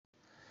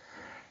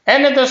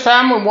And at this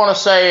time, we want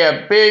to say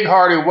a big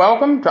hearty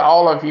welcome to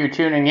all of you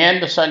tuning in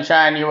to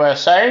Sunshine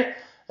USA,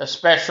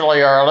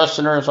 especially our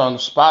listeners on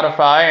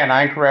Spotify and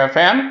Anchor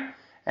FM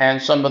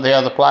and some of the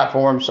other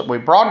platforms that we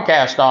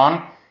broadcast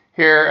on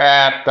here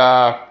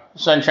at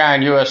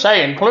Sunshine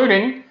USA,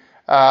 including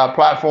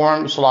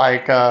platforms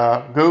like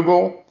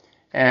Google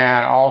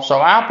and also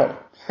Apple.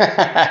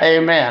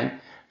 Amen.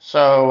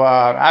 So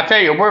I tell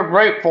you, we're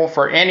grateful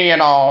for any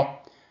and all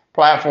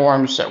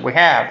platforms that we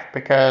have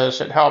because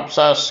it helps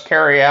us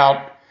carry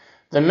out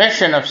the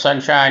mission of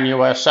Sunshine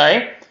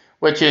USA,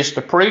 which is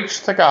to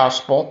preach the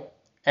gospel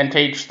and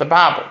teach the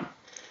Bible.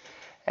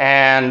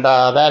 And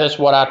that is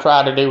what I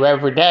try to do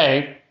every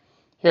day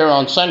here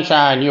on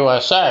Sunshine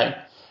USA.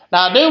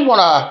 Now, I do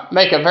want to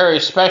make a very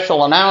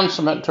special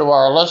announcement to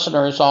our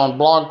listeners on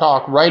Blog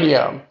Talk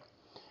Radio.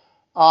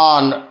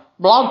 On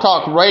Blog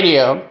Talk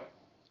Radio,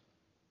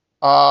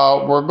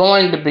 we're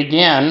going to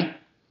begin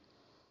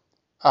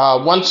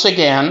once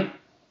again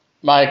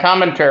my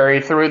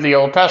commentary through the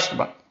Old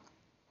Testament,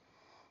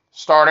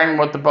 starting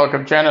with the book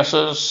of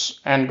Genesis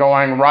and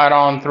going right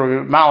on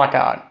through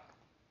Malachi.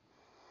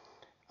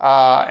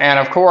 And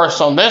of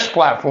course, on this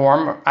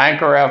platform,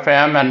 Anchor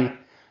FM and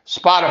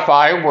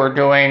Spotify, we're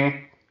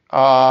doing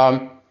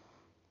a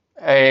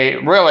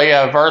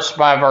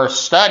verse-by-verse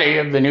study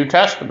of the New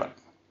Testament.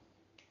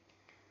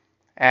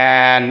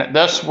 And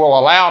this will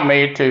allow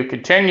me to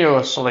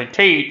continuously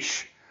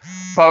teach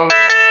both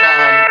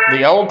from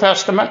the Old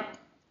Testament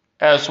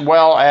as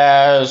well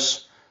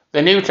as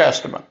the New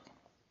Testament.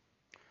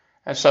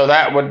 And so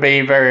that would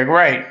be very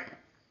great.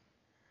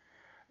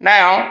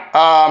 Now,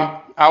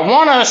 I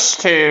want us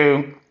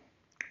to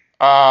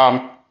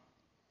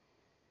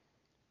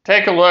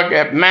take a look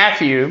at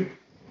Mathew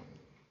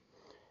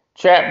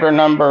chapter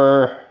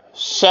number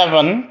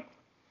 7.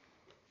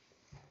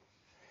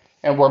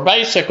 And we're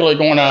basically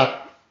going to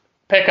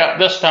pick up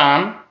this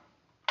time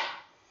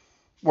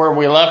where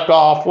we left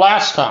off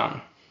last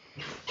time.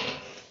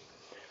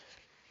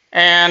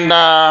 And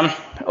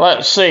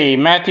let's see,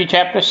 Matthew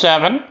chapter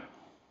 7,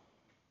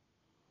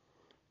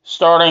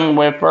 starting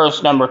with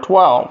verse number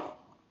 12.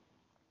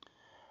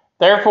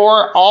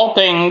 Therefore, all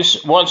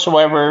things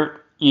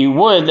whatsoever you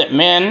would that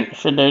men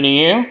should do to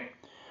you,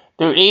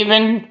 do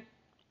even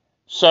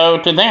so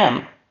to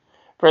them.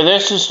 For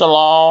this is the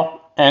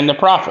law and the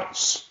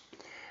prophets.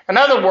 In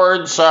other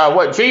words,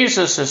 what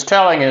Jesus is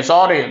telling his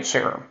audience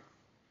here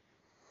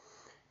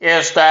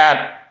is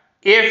that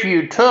if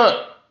you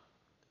took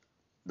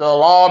the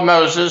law of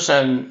Moses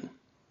and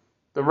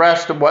the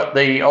rest of what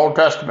the Old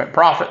Testament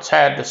prophets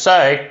had to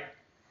say,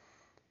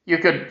 you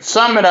could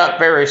sum it up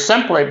very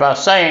simply by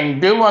saying,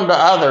 do unto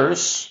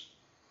others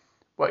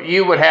what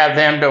you would have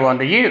them do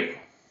unto you.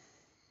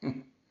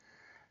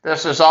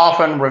 This is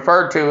often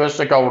referred to as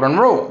the golden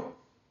rule.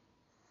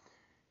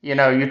 You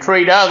know, you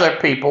treat other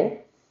people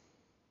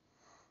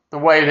the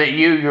way that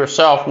you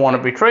yourself want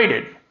to be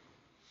treated.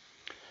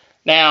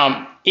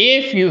 Now,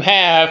 if you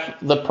have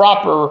the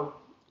proper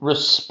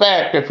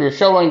respect, if you're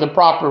showing the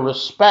proper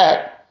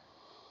respect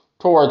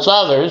towards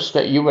others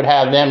that you would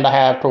have them to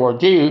have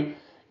towards you,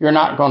 you're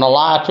not going to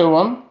lie to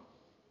them.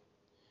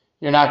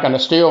 You're not going to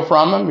steal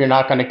from them. You're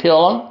not going to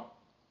kill them.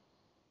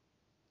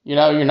 You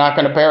know, you're not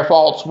going to bear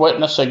false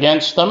witness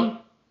against them.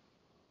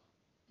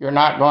 You're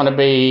not going to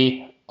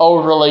be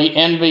overly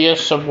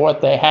envious of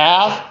what they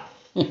have.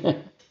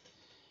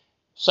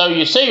 So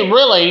you see,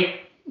 really,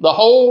 the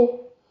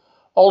whole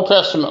Old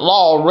Testament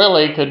law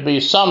really could be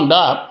summed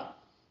up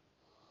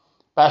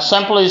by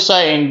simply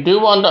saying,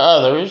 do unto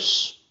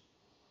others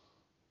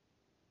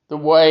the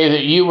way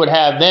that you would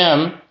have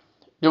them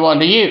do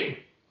unto you.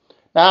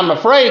 Now, I'm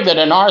afraid that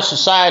in our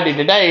society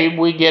today,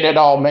 we get it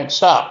all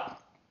mixed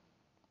up.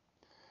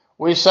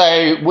 We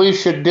say we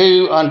should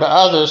do unto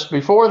others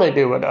before they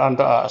do it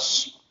unto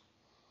us.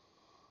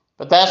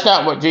 But that's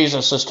not what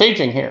Jesus is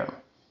teaching here.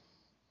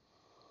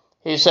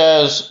 He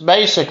says,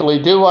 basically,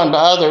 do unto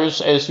others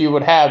as you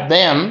would have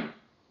them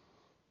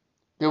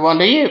do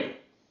unto you.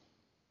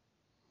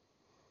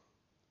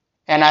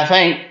 And I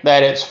think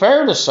that it's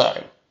fair to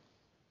say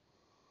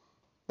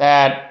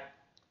that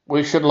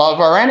we should love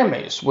our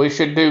enemies. We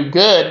should do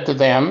good to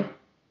them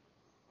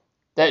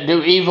that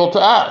do evil to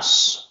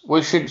us.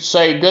 We should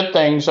say good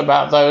things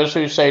about those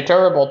who say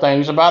terrible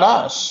things about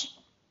us.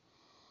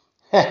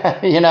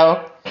 You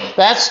know,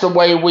 that's the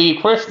way we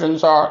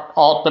Christians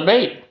ought to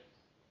be.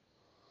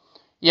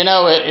 You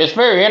know, it's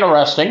very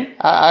interesting.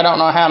 I don't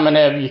know how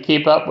many of you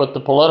keep up with the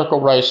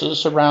political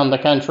races around the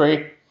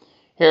country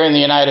here in the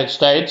United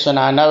States, and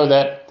I know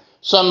that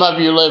some of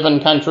you live in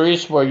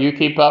countries where you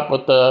keep up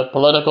with the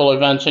political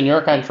events in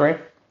your country.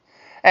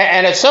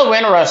 And it's so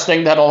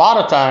interesting that a lot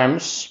of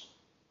times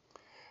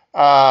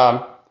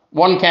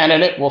one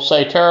candidate will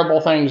say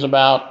terrible things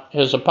about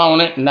his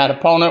opponent, and that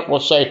opponent will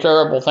say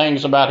terrible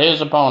things about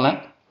his opponent.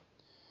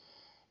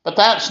 But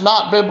that's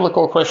not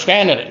biblical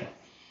Christianity.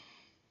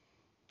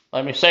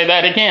 Let me say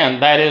that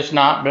again. That is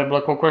not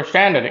biblical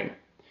Christianity.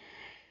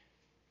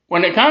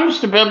 When it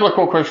comes to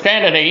biblical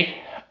Christianity,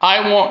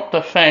 I want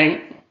to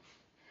think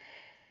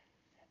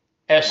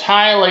as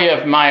highly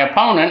of my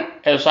opponent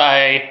as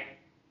I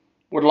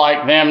would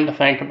like them to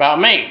think about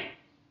me.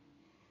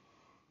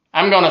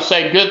 I'm going to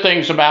say good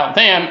things about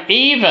them,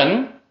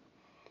 even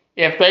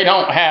if they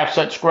don't have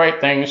such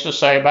great things to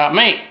say about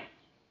me.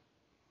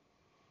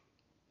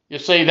 You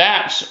see,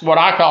 that's what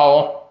I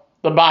call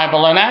the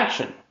Bible in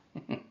action.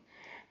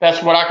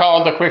 That's what I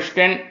call the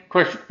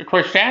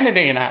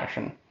Christianity in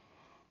action,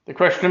 the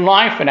Christian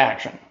life in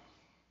action.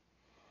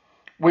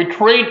 We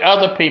treat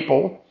other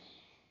people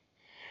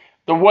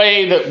the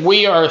way that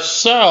we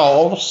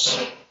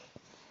ourselves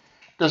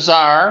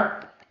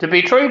desire to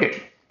be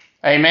treated.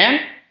 Amen?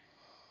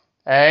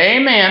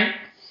 Amen.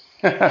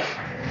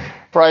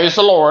 Praise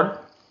the Lord.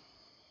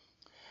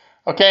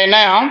 Okay,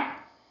 now,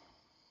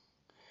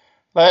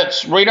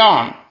 let's read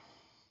on.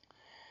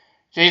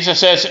 Jesus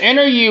says,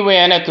 enter you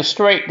in at the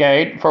strait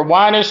gate, for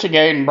wide is the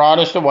gate and broad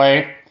is the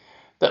way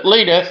that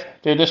leadeth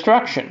to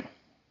destruction.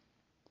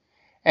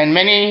 And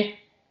many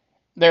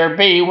there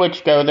be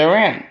which go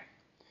therein.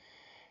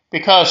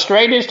 Because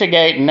strait is the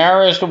gate and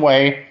narrow is the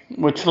way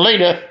which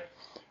leadeth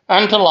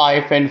unto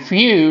life, and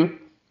few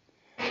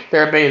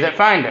there be that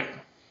find it.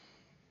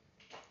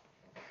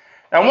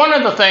 Now, one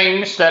of the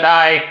things that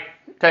I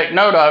take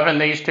note of in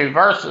these two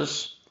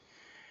verses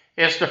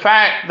is the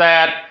fact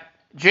that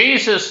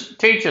Jesus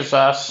teaches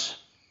us,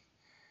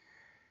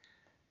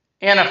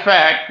 in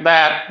effect,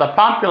 that the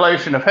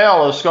population of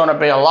hell is going to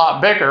be a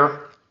lot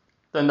bigger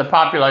than the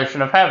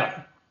population of heaven.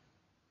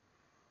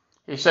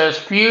 He says,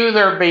 few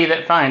there be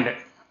that find it.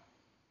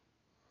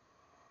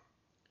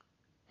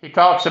 He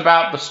talks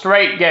about the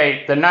strait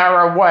gate, the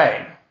narrow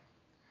way.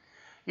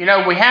 You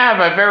know, we have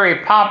a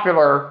very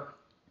popular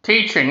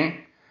teaching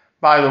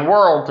by the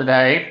world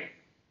today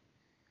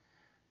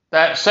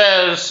that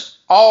says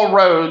all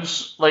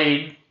roads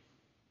lead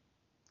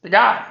to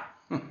God.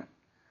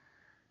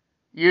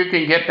 You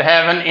can get to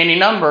heaven any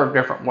number of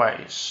different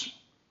ways.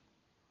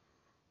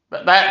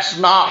 But that's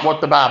not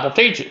what the Bible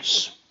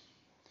teaches.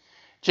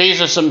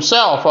 Jesus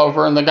himself,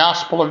 over in the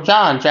Gospel of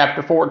John,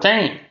 chapter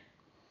 14,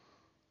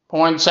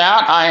 points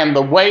out, I am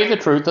the way, the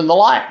truth, and the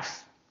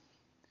life.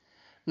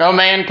 No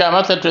man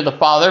cometh unto the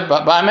Father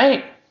but by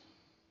me.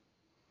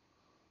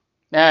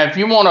 Now, if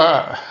you want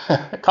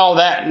to call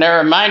that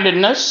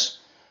narrow-mindedness,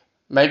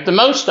 make the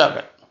most of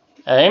it.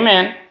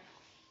 Amen.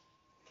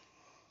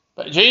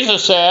 But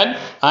Jesus said,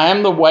 I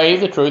am the way,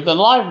 the truth, and the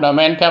life. No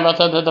man cometh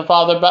unto the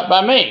Father but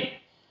by me.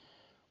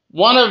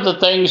 One of the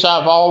things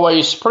I've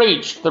always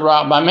preached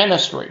throughout my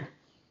ministry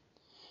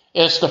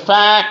is the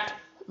fact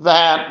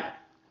that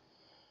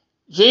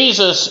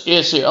Jesus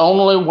is the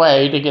only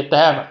way to get to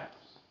heaven.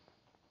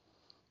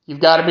 You've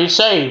got to be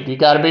saved. You've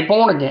got to be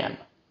born again.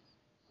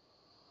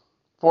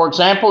 For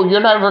example, you're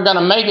never going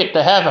to make it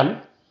to heaven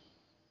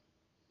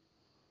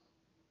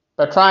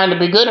by trying to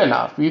be good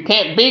enough. You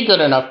can't be good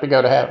enough to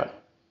go to heaven.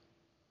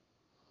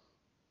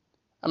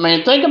 I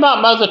mean, think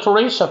about Mother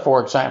Teresa,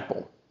 for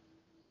example.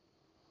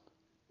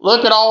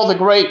 Look at all the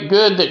great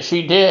good that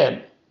she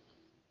did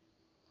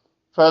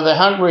for the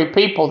hungry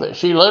people that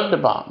she lived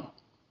among.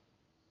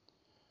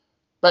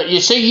 But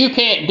you see, you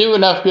can't do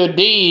enough good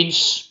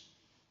deeds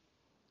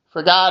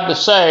for God to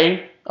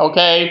say,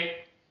 okay,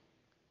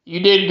 you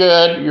did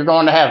good, you're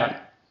going to heaven.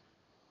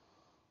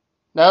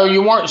 No,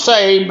 you weren't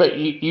saved, but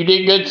you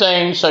did good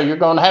things, so you're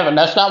going to heaven.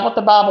 That's not what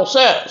the Bible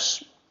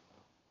says.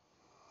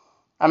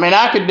 I mean,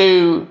 I could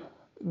do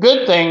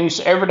good things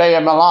every day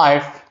of my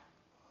life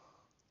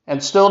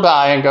and still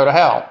die and go to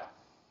hell.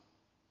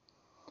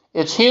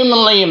 It's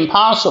humanly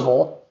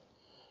impossible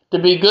to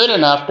be good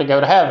enough to go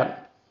to heaven.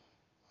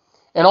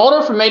 In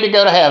order for me to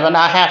go to heaven,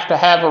 I have to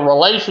have a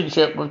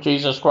relationship with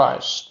Jesus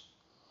Christ.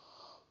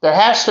 There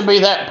has to be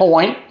that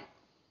point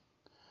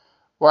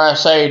where I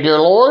say, Dear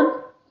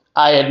Lord,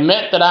 I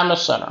admit that I'm a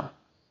sinner.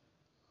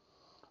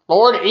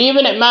 Lord,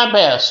 even at my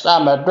best,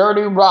 I'm a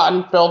dirty,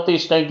 rotten, filthy,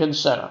 stinking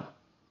sinner.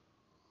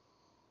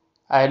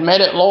 I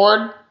admit it,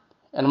 Lord,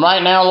 and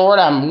right now, Lord,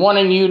 I'm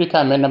wanting you to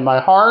come into my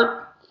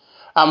heart.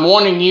 I'm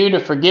wanting you to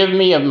forgive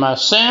me of my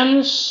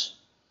sins.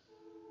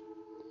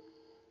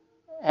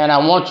 And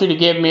I want you to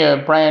give me a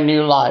brand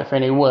new life,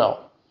 and he will.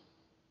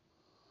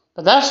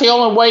 But that's the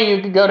only way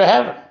you can go to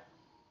heaven.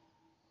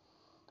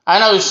 I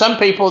know some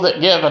people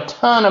that give a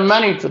ton of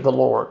money to the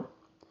Lord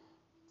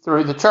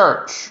through the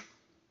church.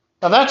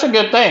 Now, that's a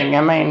good thing.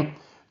 I mean,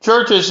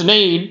 churches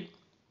need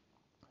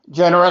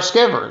generous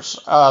givers.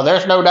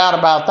 There's no doubt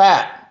about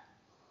that.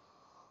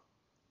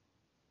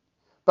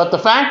 But the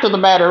fact of the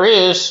matter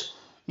is,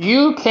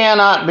 you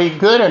cannot be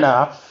good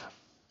enough.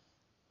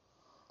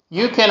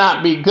 You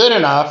cannot be good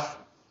enough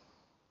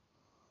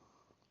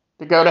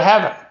to go to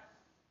heaven.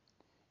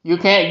 You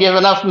can't give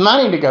enough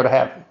money to go to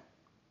heaven.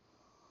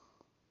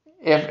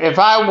 If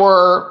I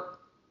were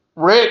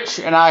rich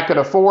and I could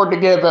afford to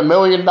give $1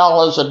 million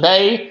a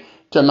day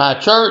to my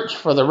church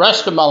for the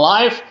rest of my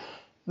life,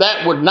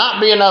 that would not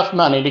be enough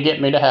money to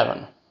get me to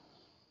heaven.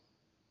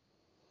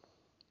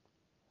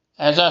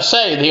 As I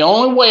say, the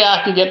only way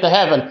I can get to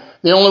heaven,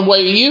 the only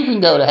way you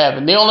can go to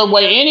heaven, the only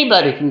way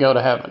anybody can go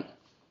to heaven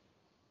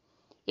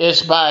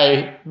is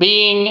by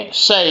being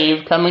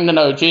saved, coming to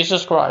know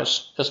Jesus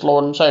Christ as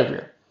Lord and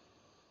Savior.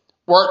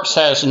 Works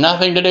has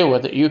nothing to do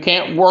with it. You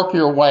can't work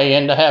your way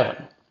into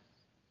heaven.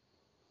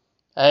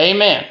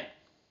 Amen.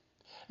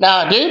 Now,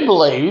 I do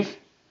believe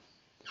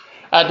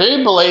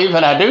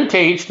and I do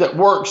teach that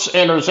works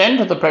enters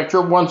into the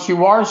picture once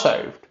you are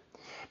saved.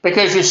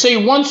 Because you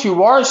see, once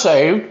you are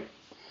saved,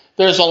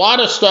 there's a lot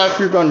of stuff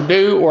you're going to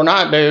do or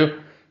not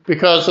do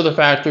because of the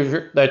fact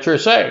that you're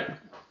saved.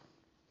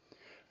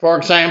 For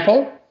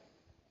example,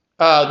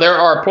 there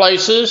are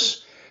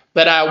places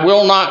that I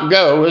will not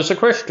go as a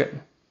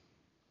Christian.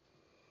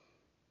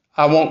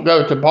 I won't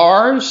go to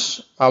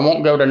bars. I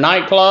won't go to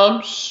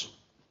nightclubs.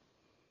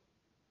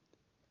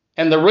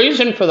 And the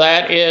reason for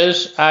that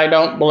is I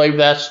don't believe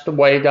that's the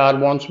way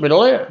God wants me to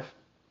live.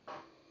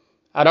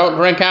 I don't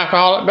drink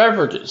alcoholic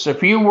beverages.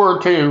 If you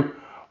were to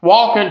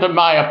walk into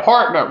my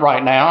apartment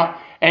right now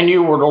and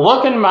you were to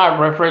look in my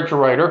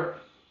refrigerator,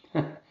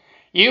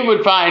 you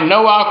would find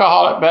no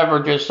alcoholic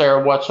beverages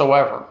there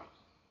whatsoever.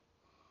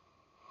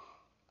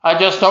 I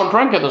just don't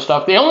drink of the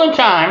stuff. The only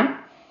time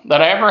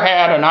that I ever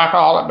had an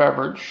alcoholic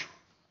beverage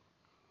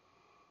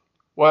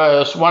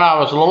was when I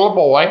was a little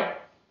boy.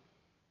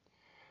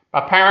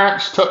 My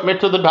parents took me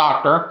to the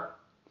doctor,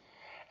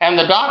 and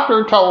the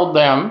doctor told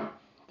them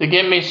to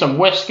give me some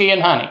whiskey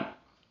and honey.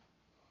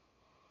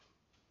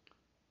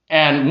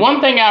 And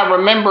one thing I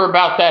remember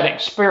about that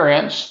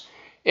experience,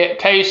 it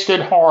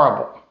tasted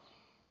horrible.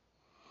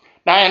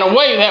 Now, in a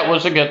way, that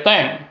was a good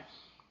thing,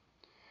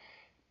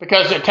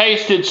 because it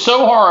tasted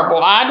so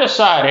horrible, I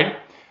decided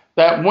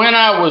that when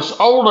I was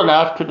old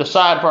enough to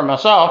decide for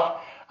myself,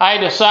 I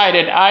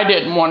decided I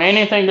didn't want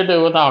anything to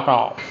do with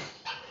alcohol.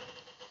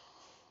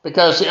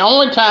 Because the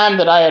only time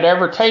that I had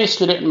ever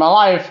tasted it in my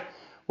life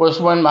was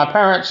when my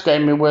parents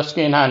gave me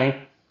whiskey and honey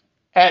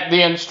at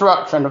the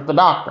instruction of the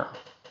doctor.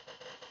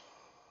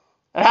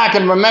 And I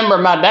can remember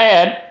my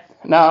dad.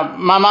 Now,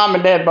 my mom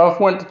and dad both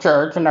went to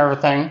church and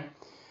everything,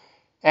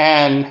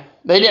 and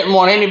they didn't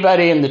want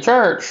anybody in the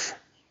church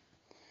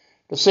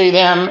to see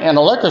them in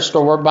a liquor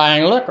store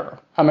buying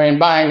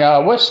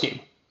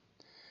whiskey.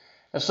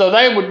 And so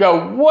they would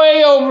go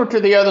way over to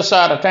the other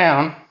side of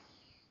town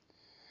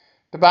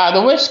to buy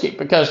the whiskey,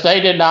 because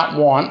they did not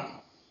want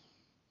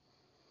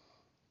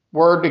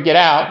word to get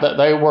out that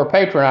they were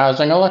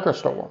patronizing a liquor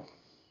store.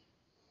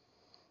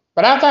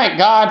 But I thank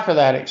God for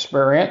that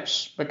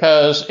experience,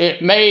 because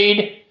it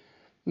made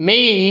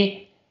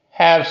me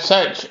have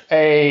such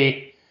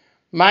a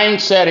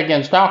mindset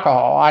against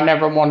alcohol. I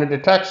never wanted to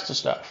touch the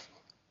stuff.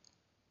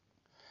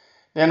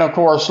 Then, of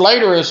course,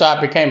 later as I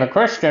became a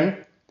Christian,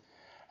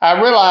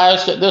 I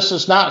realized that this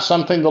is not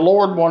something the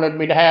Lord wanted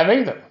me to have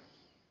either.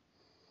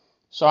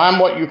 So I'm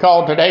what you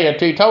call today a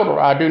teetotaler.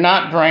 I do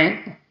not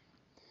drink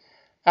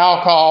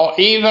alcohol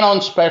even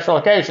on special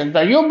occasions.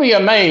 Now, you'll be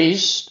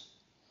amazed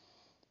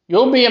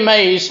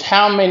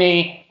how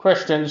many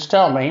Christians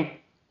tell me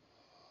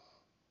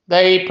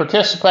they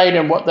participate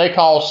in what they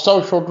call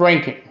social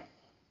drinking.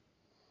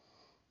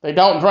 They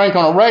don't drink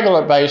on a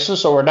regular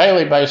basis or a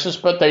daily basis,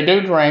 but they do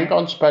drink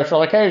on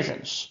special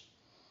occasions.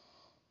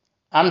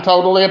 I'm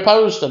totally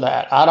opposed to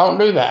that. I don't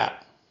do that.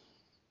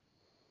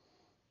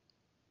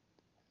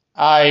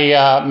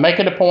 I make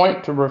it a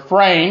point to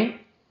refrain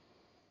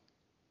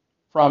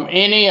from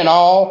any and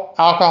all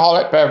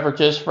alcoholic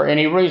beverages for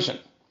any reason.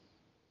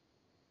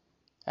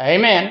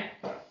 Amen.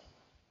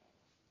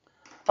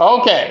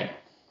 Okay.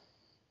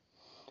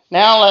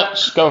 Now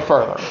let's go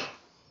further.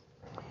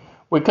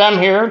 We come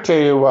here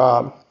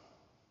to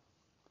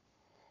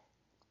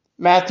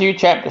Matthew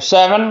chapter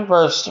 7,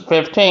 verse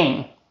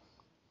 15.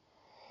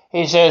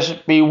 He says,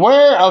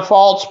 "Beware of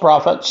false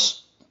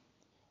prophets,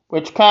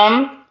 which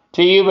come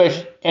to you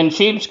in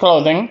sheep's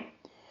clothing,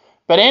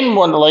 but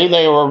inwardly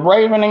they were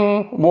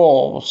ravening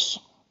wolves.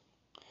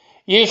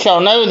 You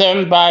shall know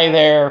them by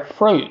their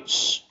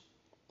fruits.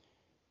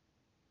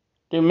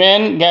 Do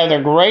men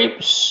gather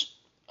grapes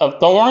of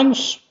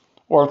thorns,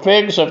 or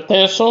figs of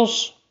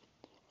thistles?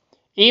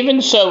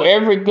 Even so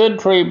every good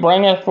tree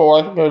bringeth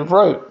forth good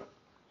fruit,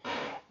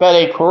 but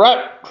a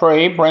corrupt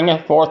tree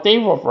bringeth forth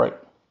evil fruit.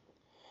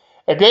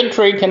 A good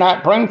tree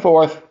cannot bring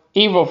forth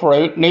evil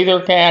fruit, neither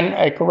can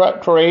a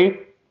corrupt tree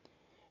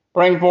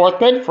bring forth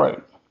good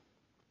fruit.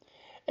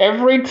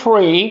 Every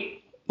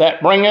tree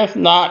that bringeth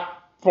not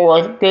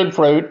forth good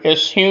fruit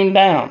is hewn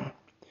down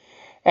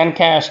and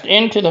cast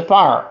into the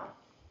fire.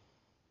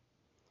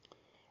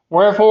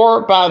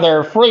 Wherefore, by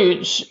their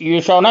fruits you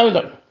shall know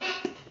them."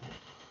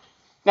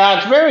 Now,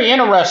 it's very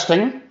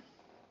interesting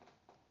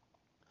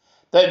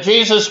that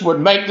Jesus would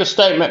make the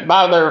statement,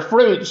 "By their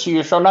fruits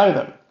you shall know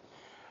them."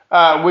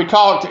 We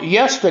talked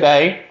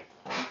yesterday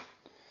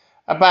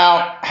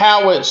about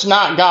how it's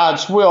not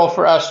God's will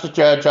for us to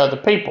judge other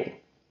people.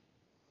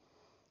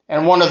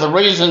 And one of the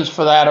reasons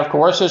for that, of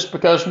course, is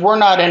because we're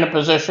not in a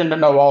position to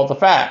know all the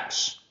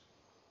facts.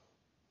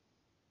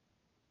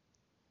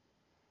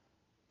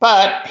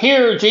 But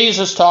here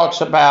Jesus talks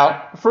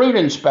about fruit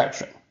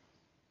inspection.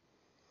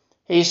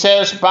 He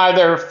says, "By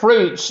their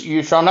fruits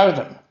you shall know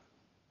them."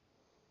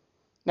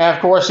 Now,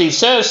 of course, he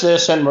says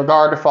this in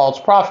regard to false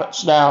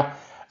prophets. Now,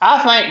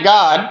 I thank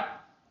God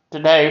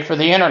today for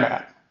the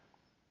internet.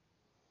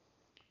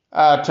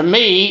 To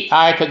me,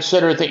 I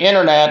consider the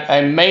internet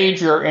a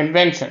major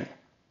invention.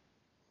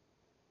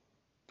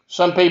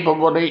 Some people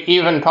would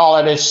even call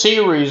it a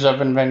series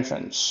of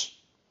inventions.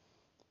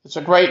 It's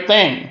a great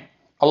thing.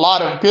 A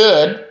lot of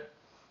good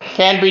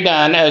can be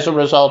done as a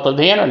result of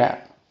the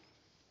internet.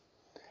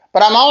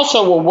 But I'm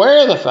also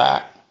aware of the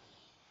fact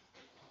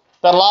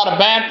that a lot of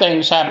bad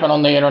things happen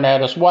on the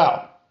internet as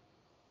well.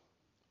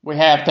 We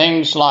have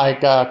things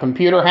like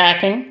computer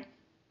hacking,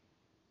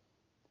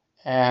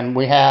 and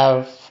we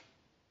have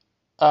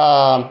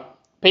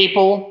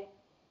people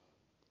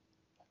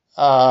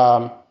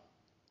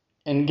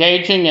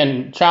engaging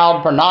in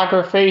child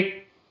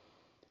pornography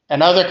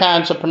and other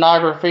kinds of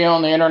pornography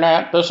on the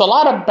internet. There's a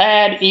lot of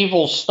bad,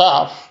 evil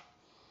stuff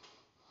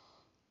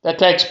that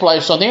takes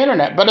place on the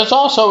internet, but it's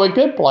also a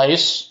good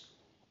place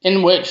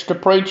in which to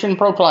preach and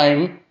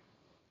proclaim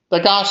the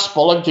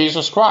gospel of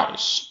Jesus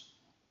Christ.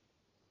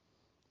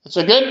 It's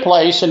a good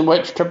place in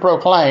which to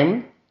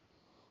proclaim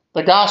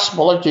the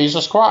gospel of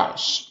Jesus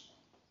Christ.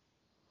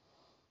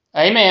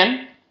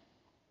 Amen.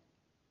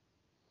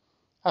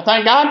 I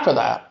thank God for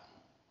that.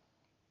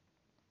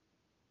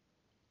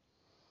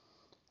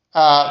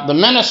 The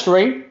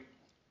ministry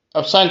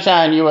of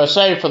Sunshine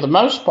USA, for the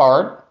most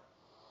part,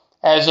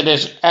 as it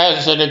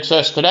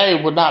exists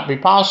today, would not be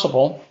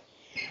possible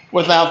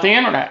without the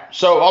internet.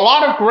 So a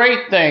lot of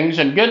great things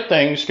and good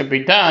things can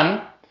be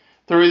done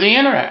through the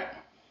internet.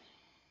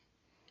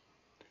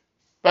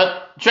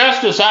 But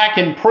just as I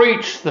can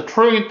preach the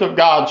truth of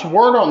God's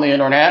word on the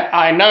internet,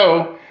 I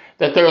know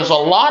that there's a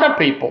lot of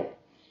people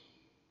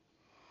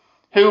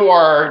who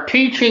are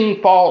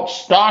teaching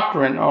false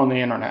doctrine on the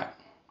internet.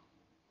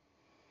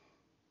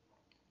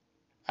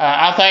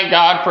 I thank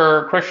God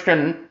for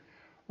Christian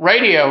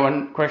radio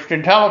and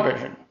Christian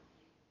television,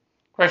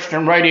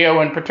 Christian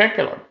radio in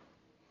particular.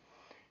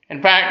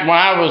 In fact, when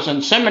I was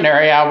in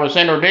seminary, I was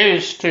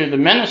introduced to the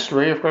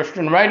ministry of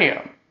Christian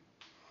radio.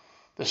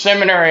 The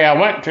seminary I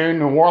went to,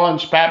 New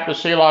Orleans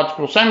Baptist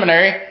Theological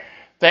Seminary,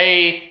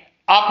 they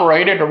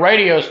operated a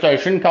radio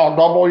station called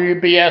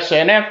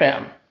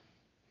WBSN-FM,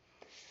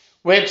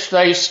 which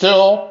they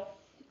still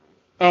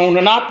own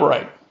and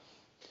operate.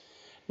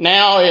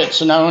 Now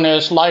it's known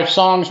as Life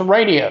Songs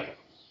Radio.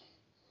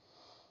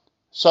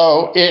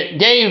 So it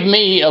gave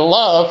me a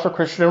love for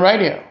Christian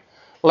radio.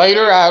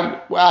 Later,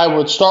 I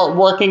would start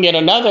working at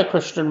another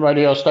Christian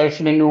radio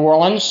station in New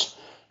Orleans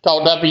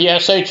called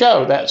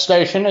WSHO. That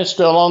station is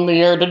still on the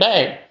air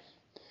today.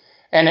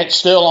 And it's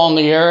still on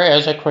the air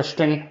as a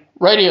Christian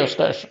radio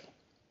station.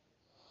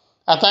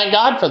 I thank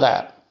God for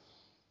that.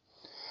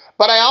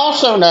 But I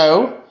also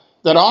know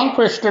that on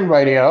Christian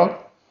radio,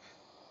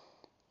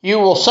 you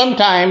will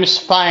sometimes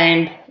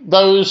find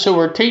those who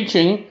are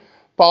teaching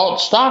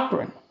false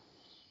doctrine.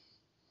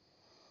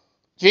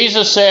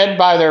 Jesus said,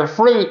 by their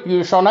fruit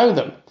you shall know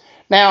them.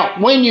 Now,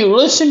 when you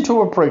listen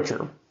to a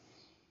preacher,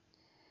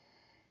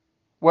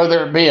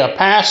 whether it be a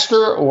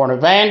pastor or an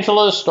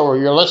evangelist, or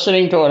you're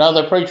listening to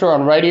another preacher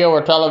on radio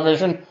or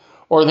television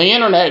or the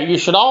internet, you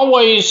should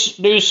always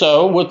do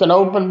so with an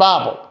open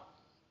Bible.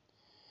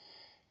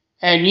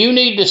 And you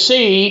need to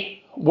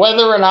see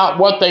whether or not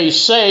what they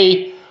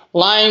say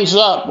lines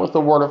up with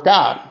the Word of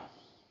God.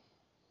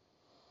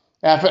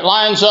 Now, if it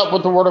lines up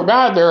with the Word of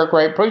God, they're a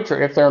great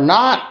preacher. If they're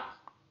not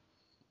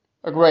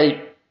a great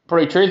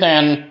preacher,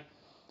 then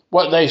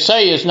what they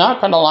say is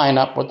not going to line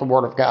up with the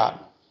Word of God.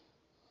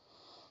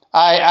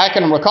 I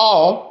can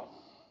recall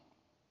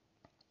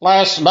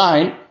last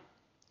night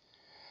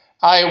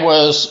I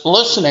was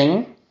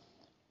listening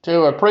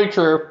to a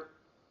preacher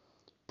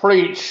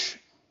preach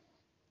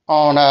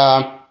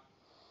on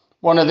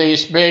one of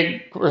these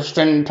big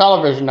Christian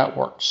television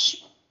networks.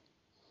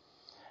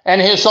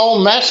 And his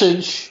whole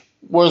message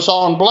was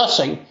on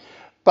blessing,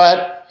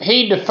 but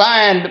he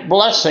defined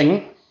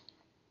blessing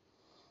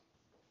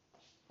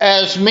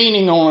as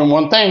meaning only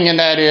one thing, and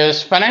that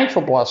is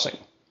financial blessing.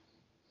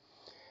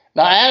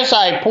 Now, as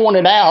I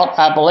pointed out,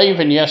 I believe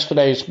in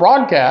yesterday's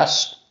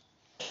broadcast,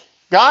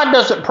 God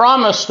doesn't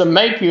promise to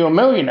make you a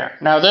millionaire.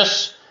 Now,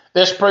 this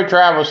preacher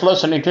I was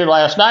listening to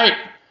last night,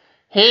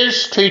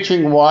 his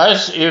teaching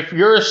was, if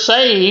you're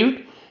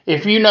saved,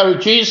 if you know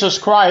Jesus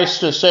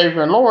Christ as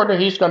Savior and Lord,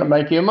 He's going to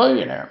make you a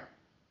millionaire.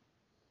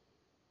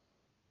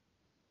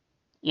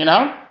 You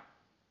know?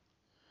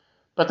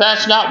 But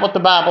that's not what the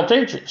Bible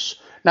teaches.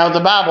 Now,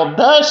 the Bible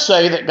does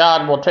say that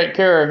God will take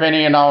care of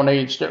any and all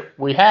needs that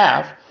we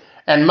have.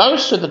 And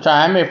most of the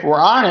time, if we're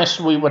honest,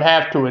 we would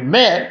have to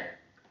admit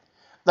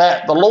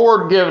that the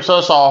Lord gives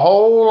us a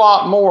whole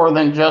lot more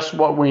than just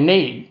what we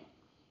need.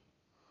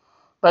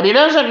 But He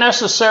doesn't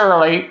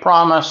necessarily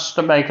promise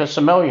to make us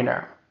a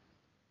millionaire.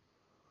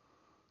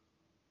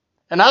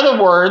 In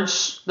other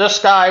words, this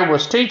guy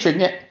was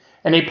teaching it,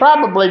 and he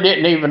probably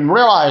didn't even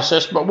realize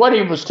this, but what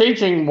he was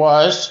teaching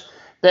was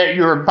that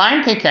your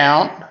bank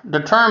account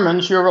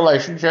determines your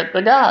relationship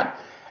to God.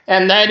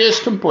 And that is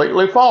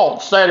completely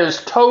false. That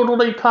is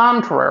totally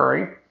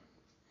contrary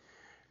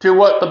to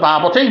what the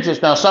Bible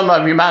teaches. Now, some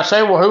of you might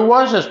say, well, who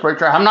was this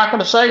preacher? I'm not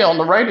going to say on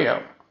the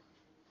radio.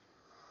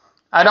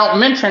 I don't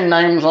mention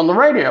names on the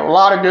radio. A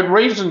lot of good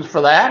reasons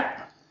for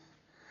that.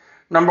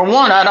 Number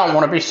one, I don't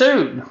want to be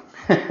sued.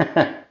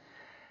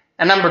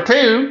 And number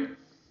two,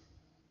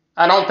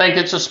 I don't think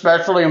it's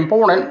especially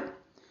important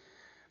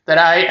that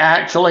I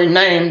actually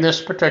name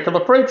this particular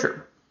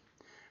preacher.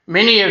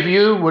 Many of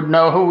you would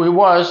know who he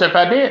was if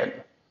I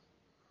did.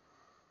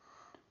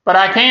 But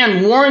I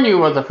can warn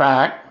you of the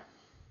fact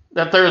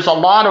that there's a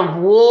lot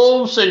of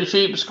wolves in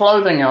sheep's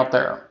clothing out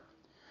there.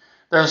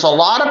 There's a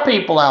lot of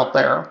people out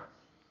there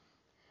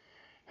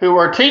who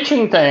are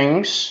teaching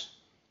things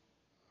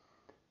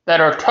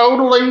that are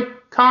totally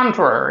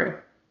contrary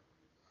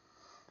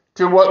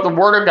to what the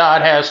Word of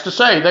God has to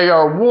say. They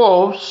are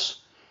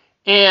wolves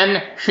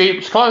in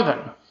sheep's clothing.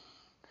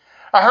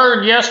 I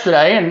heard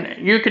yesterday,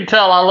 and you can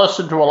tell I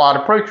listen to a lot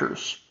of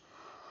preachers.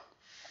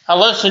 I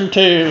listened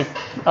to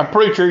a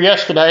preacher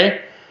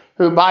yesterday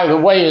who, by the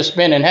way, has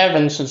been in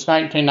heaven since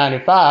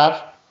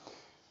 1995.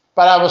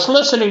 But I was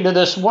listening to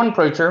this one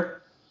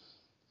preacher,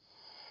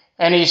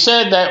 and he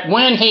said that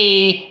when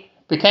he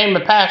became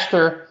a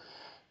pastor,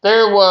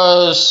 there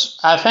was,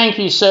 I think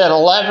he said,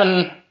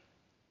 11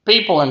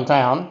 people in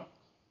town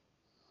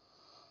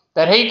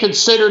that he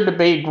considered to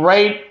be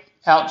great,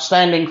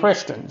 outstanding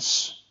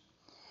Christians.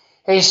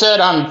 He said,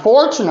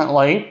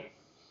 unfortunately,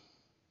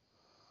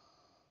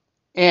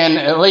 in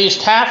at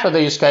least half of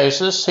these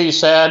cases, he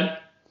said,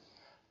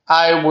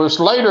 it was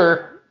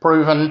later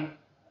proven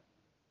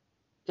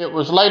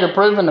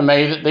to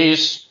me that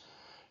these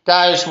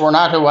guys were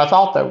not who I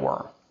thought they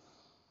were.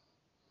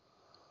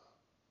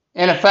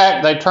 In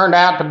effect, they turned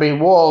out to be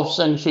wolves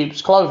in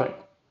sheep's clothing.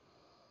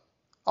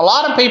 A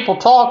lot of people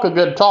talk a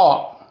good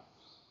talk,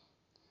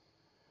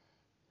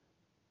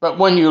 but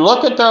when you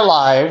look at their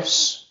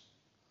lives,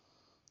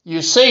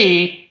 you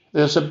see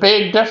there's a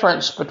big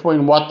difference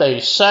between what they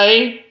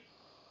say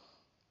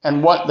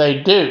and what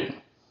they do.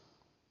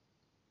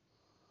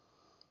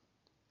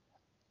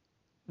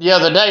 The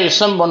other day,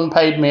 someone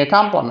paid me a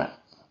compliment.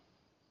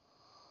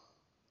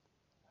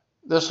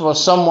 This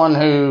was someone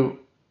who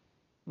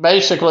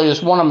basically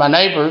is one of my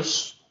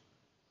neighbors,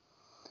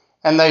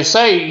 and they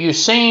say, you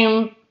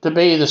seem to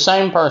be the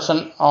same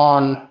person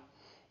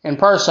in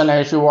person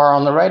as you are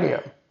on the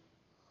radio.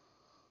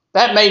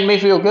 That made me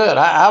feel good.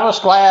 I was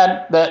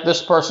glad that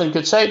this person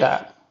could say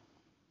that,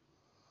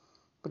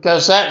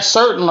 because that's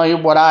certainly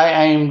what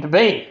I aim to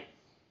be.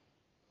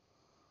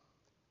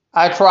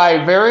 I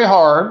try very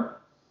hard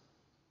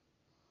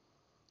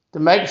to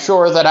make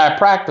sure that I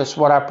practice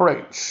what I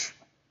preach.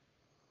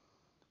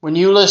 When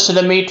you listen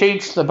to me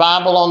teach the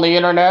Bible on the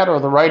internet or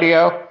the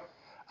radio,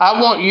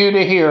 I want you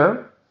to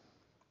hear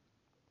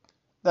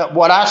that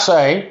what I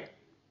say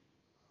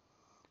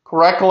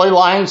correctly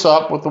lines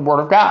up with the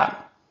Word of God.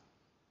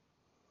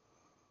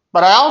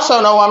 But I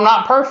also know I'm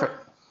not perfect.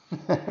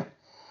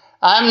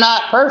 I'm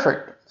not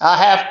perfect. I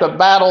have to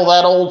battle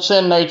that old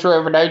sin nature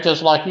every day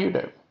just like you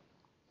do.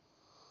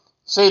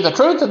 See, the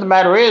truth of the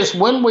matter is,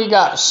 when we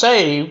got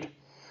saved,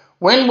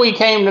 when we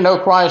came to know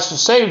Christ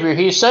as Savior,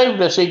 He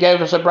saved us, He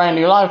gave us a brand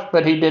new life,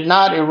 but He did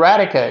not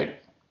eradicate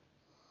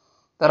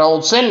that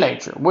old sin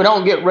nature. We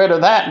don't get rid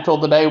of that until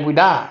the day we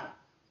die.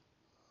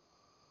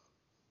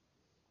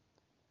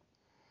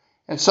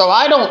 And so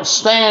I don't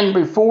stand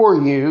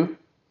before you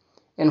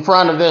in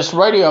front of this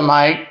radio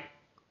mic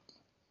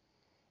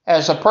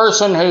as a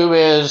person who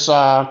is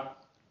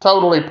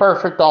totally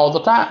perfect all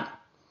the time.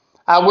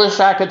 I wish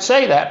I could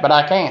say that, but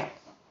I can't.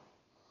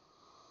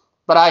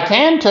 But I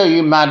can tell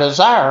you my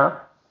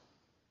desire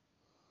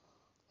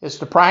is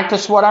to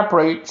practice what I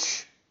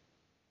preach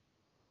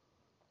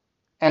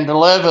and to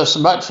live as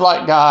much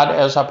like God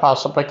as I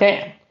possibly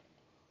can.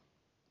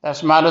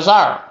 That's my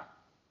desire.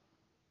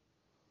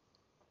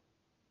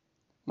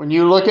 When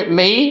you look at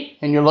me,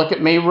 and you look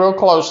at me real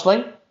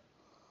closely,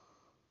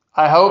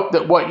 I hope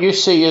that what you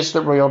see is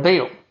the real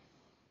deal.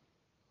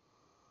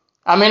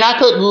 I mean, I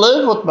couldn't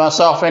live with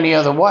myself any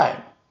other way.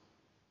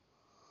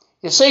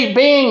 You see,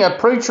 being a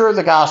preacher of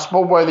the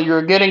gospel, whether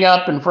you're getting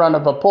up in front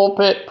of a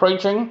pulpit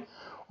preaching,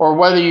 or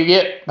whether you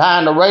get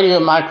behind a radio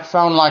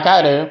microphone like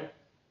I do,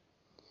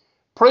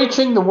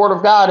 preaching the Word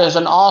of God is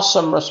an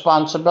awesome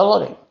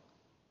responsibility.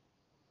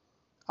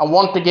 I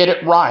want to get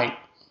it right.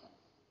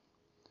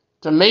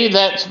 To me,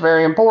 that's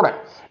very important.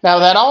 Now,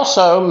 that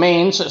also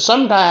means that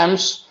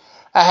sometimes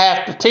I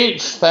have to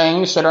teach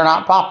things that are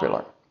not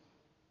popular.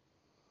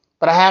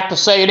 But I have to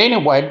say it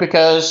anyway,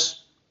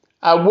 because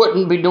I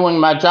wouldn't be doing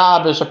my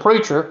job as a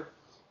preacher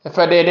if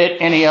I did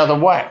it any other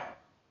way.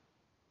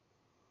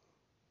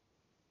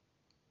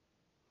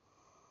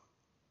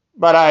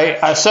 But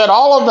I said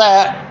all of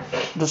that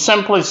to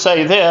simply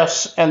say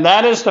this, and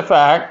that is the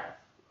fact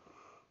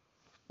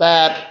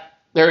that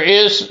there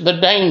is the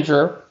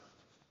danger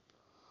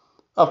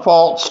of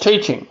false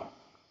teaching.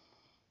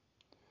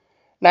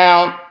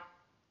 Now,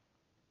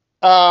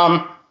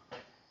 the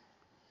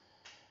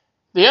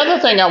other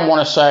thing I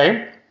want to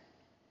say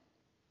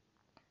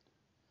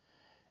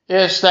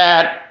is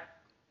that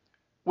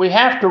we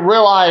have to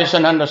realize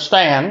and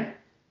understand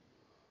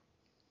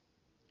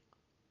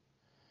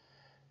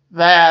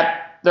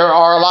that there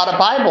are a lot of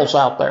Bibles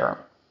out there.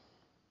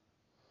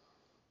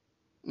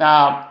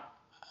 Now,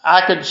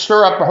 I could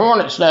stir up a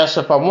hornet's nest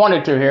if I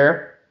wanted to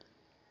here,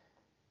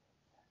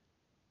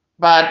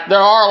 but there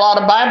are a lot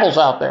of Bibles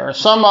out there.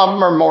 Some of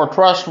them are more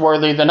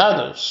trustworthy than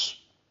others.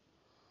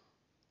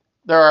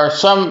 There are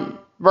some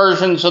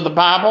versions of the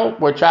Bible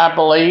which I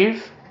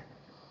believe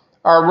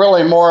are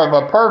really more of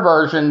a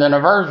perversion than a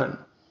version.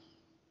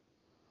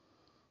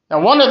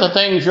 Now, one of the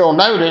things you'll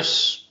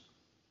notice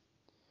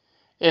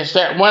is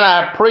that when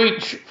I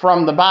preach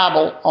from the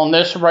Bible on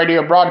this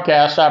radio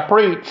broadcast, I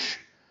preach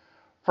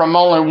from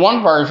only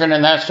one version,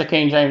 and that's the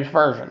King James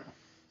Version.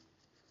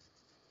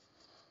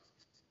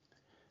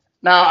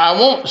 Now, I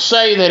won't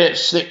say that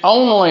it's the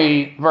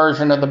only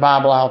version of the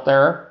Bible out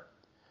there,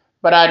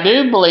 but I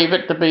do believe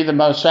it to be the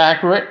most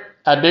accurate.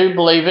 I do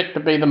believe it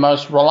to be the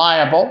most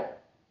reliable.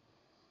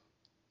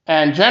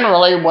 And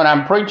generally, when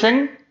I'm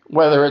preaching,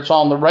 whether it's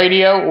on the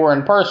radio or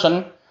in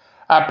person,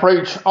 I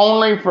preach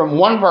only from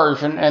one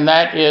version, and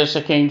that is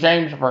the King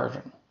James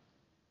Version.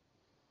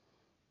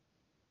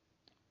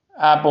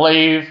 I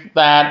believe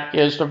that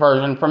is the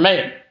version for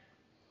me.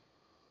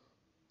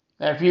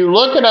 Now, if you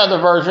look at other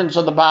versions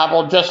of the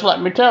Bible, just let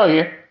me tell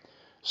you,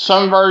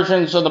 some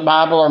versions of the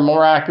Bible are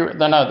more accurate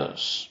than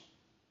others.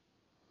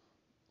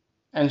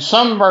 And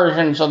some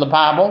versions of the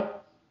Bible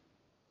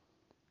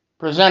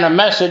present a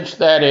message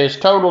that is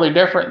totally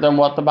different than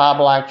what the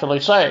Bible actually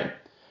says.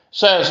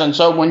 And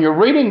so when you're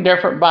reading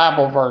different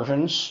Bible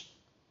versions,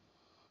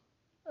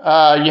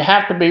 you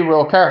have to be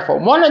real careful.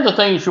 One of the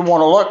things you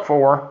want to look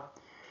for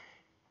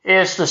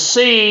is to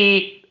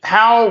see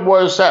how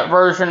was that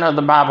version of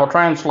the Bible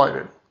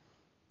translated.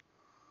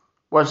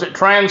 Was it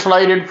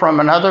translated from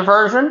another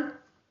version?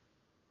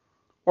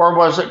 Or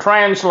was it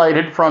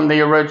translated from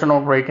the original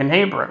Greek and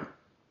Hebrew?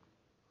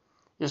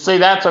 You see,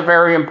 that's a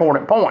very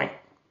important point.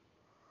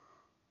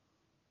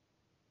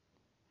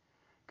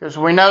 Because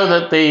we know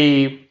that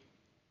the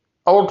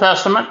Old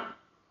Testament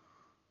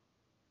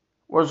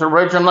was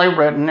originally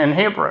written in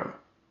Hebrew.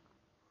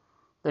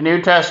 The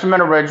New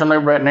Testament originally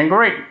written in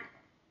Greek.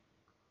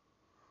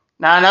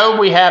 Now, I know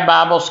we have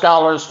Bible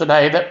scholars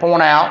today that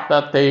point out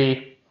that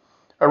the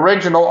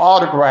original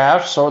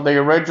autographs or the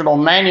original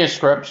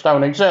manuscripts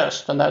don't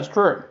exist, and that's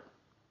true.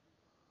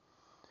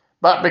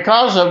 But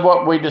because of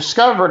what we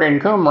discovered in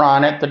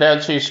Qumran at the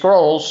Dead Sea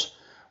Scrolls,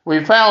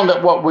 we found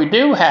that what we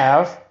do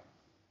have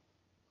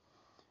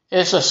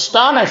is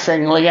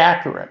astonishingly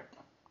accurate.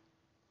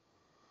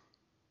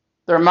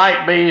 There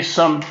might be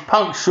some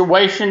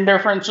punctuation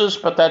differences,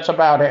 but that's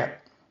about it.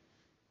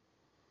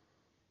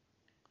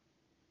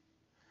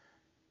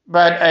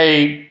 But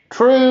a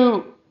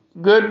true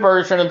good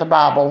version of the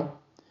Bible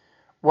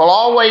will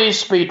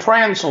always be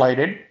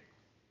translated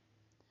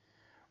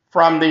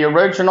from the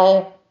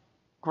original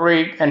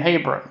Greek and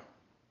Hebrew.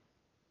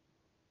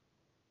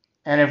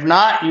 And if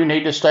not, you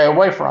need to stay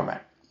away from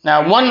it.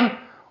 Now, one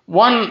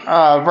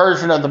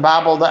version of the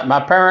Bible that my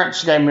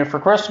parents gave me for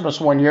Christmas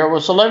one year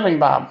was the Living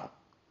Bible.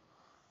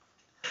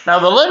 Now,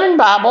 the Living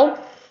Bible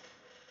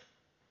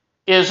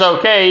is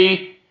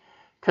okay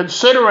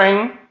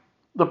considering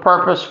the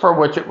purpose for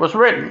which it was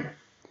written.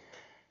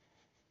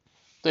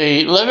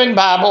 The Living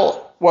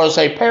Bible was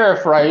a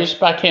paraphrase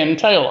by Ken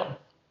Taylor.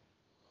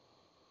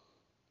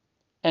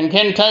 And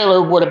Ken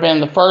Taylor would have been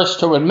the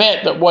first to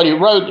admit that what he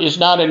wrote is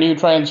not a new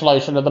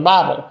translation of the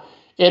Bible.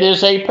 It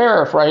is a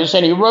paraphrase,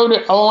 and he wrote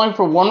it only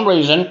for one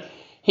reason.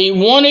 He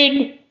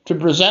wanted to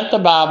present the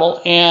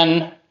Bible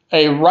in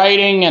a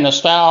writing and a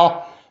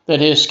style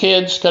that his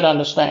kids could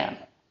understand.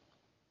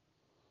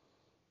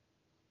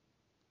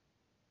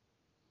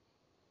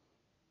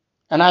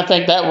 And I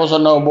think that was a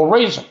noble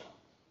reason.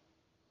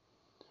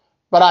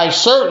 But I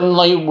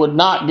certainly would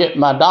not get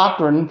my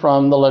doctrine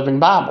from the Living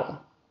Bible.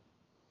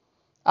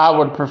 I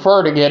would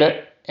prefer to get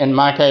it, in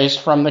my case,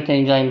 from the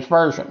King James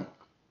Version.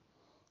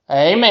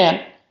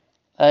 Amen.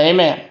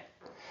 Amen.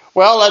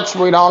 Well, let's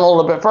read on a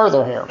little bit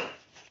further here.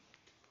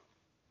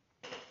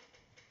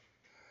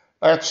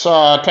 Let's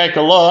take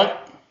a look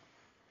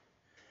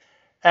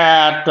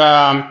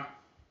at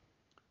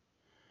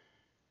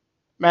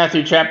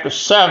Matthew chapter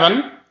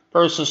 7,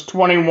 verses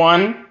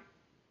 21,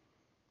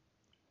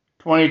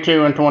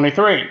 22, and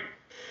 23.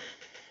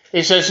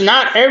 He says,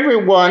 "Not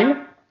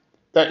everyone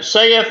that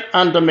saith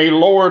unto me,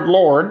 Lord,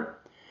 Lord,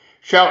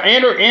 shall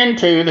enter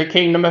into the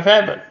kingdom of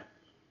heaven,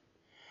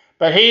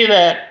 but he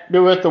that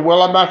doeth the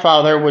will of my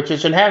Father which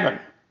is in heaven.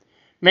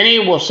 Many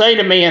will say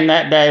to me in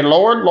that day,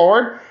 Lord,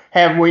 Lord,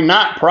 have we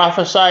not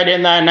prophesied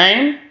in thy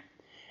name?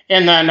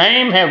 In thy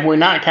name have we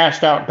not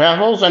cast out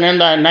devils, and in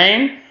thy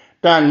name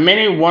done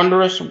many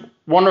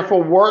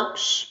wonderful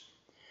works?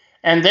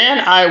 And then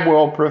I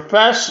will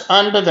profess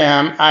unto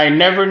them, I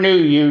never knew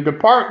you.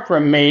 Depart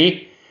from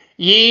me,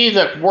 ye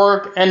that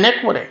work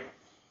iniquity."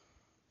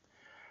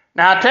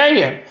 Now I tell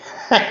you,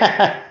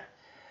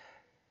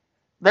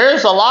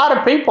 there's a lot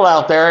of people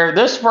out there,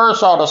 this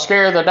verse ought to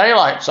scare the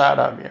daylights out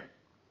of you.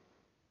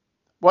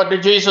 What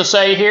did Jesus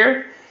say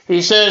here?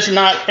 He says,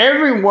 "Not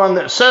everyone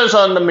that says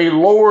unto me,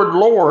 Lord,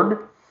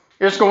 Lord,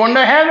 is going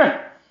to heaven,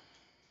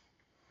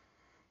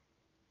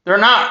 They're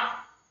not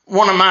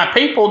one of my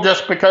people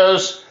just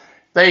because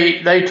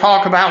they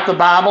talk about the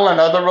Bible and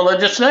other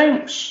religious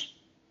things.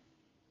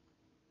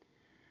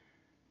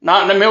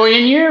 Not in a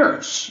million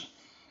years.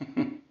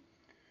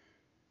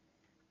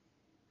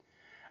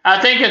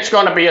 I think it's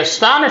going to be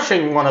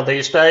astonishing one of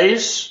these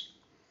days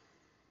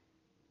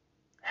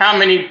how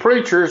many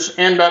preachers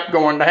end up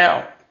going to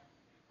hell.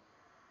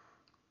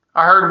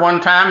 I heard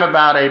one time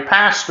about a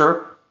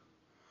pastor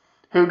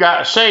who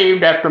got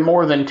saved after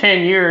more than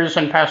 10 years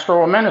in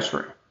pastoral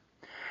ministry.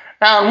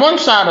 Now, on one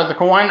side of the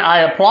coin, I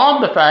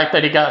applaud the fact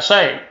that he got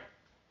saved.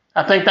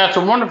 I think that's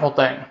a wonderful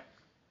thing.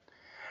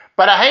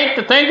 But I hate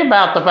to think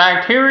about the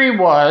fact here he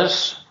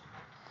was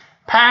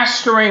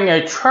pastoring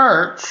a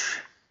church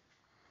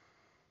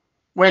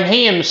when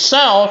he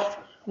himself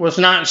was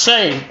not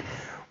saved,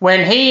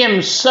 when he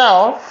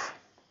himself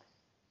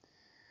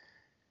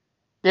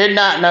did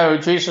not know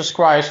Jesus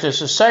Christ as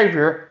his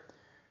Savior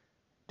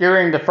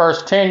during the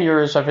first 10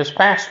 years of his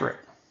pastorate.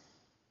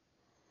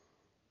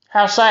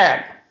 How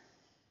sad.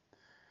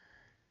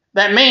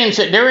 That means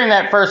that during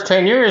that first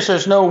 10 years,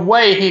 there's no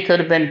way he could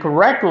have been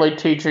correctly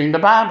teaching the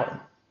Bible,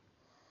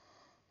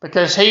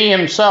 because he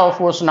himself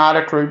was not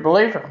a true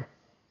believer.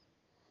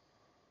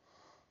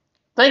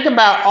 Think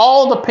about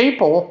all the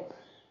people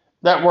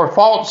that were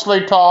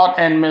falsely taught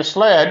and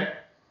misled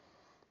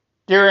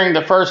during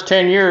the first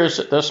 10 years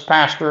that this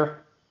pastor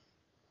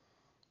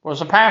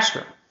was a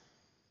pastor.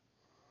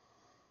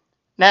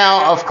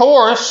 Now, of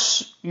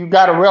course, you've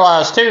got to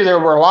realize too, there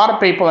were a lot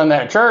of people in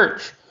that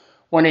church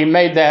when he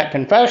made that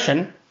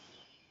confession.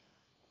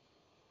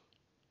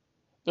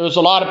 There was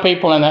a lot of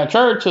people in that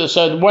church that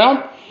said,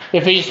 well,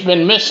 if he's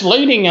been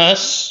misleading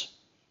us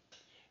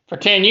for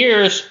 10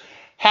 years,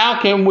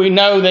 how can we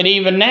know that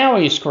even now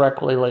he's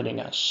correctly leading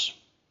us?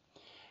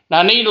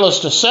 Now, needless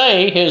to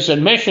say, his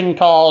admission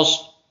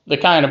caused the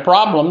kind of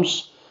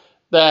problems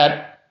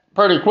that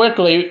pretty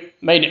quickly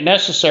made it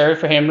necessary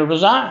for him to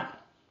resign.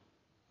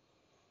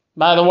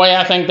 By the way,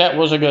 I think that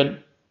was a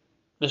good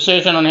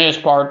decision on his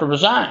part to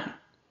resign.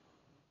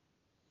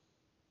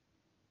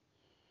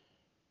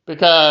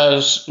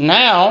 Because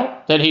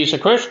now that he's a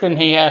Christian,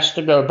 he has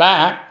to go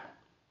back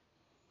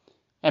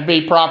and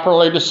be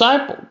properly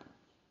discipled.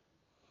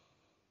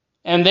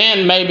 And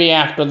then maybe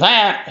after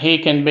that, he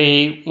can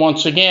be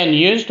once again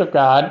used of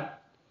God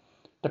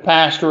to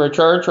pastor a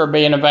church or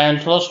be an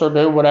evangelist or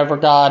do whatever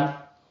God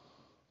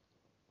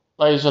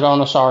lays it on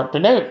his heart to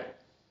do.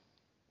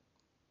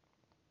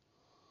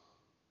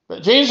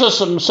 But Jesus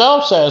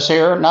himself says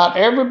here, not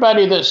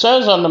everybody that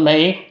says unto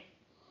me,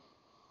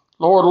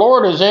 Lord,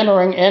 Lord, is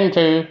entering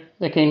into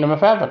the kingdom of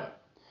heaven.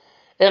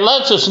 It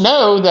lets us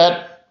know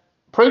that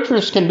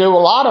preachers can do a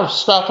lot of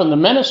stuff in the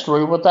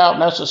ministry without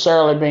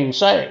necessarily being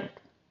saved.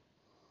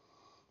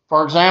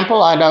 For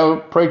example, I know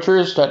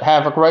preachers that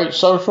have a great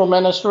social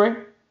ministry.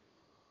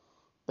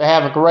 They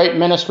have a great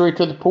ministry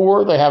to the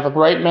poor. They have a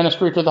great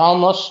ministry to the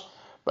homeless.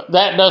 But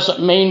that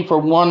doesn't mean for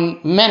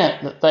 1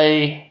 minute that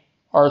they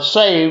are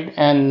saved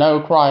and know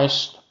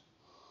Christ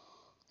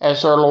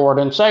as their Lord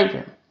and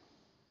Savior.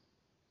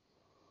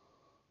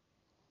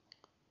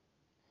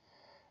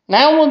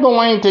 Now we're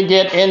going to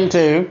get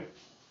into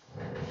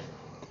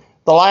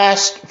the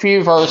last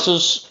few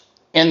verses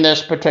in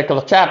this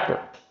particular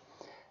chapter.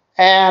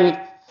 And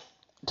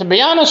to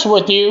be honest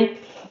with you,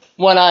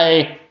 when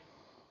I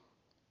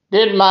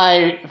did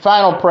my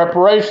final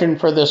preparation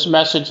for this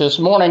message this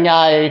morning,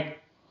 I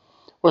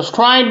was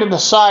trying to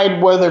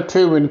decide whether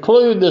to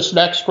include this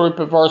next group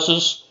of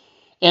verses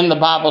in the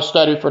Bible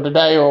study for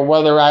today or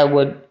whether I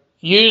would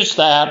use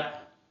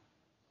that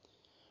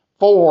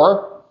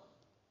for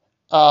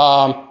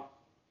the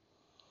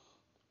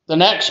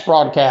next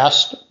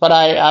broadcast. But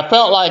I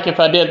felt like if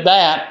I did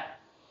that,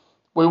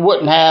 we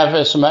wouldn't have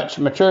as much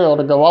material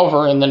to go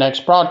over in the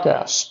next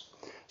broadcast.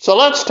 So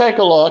let's take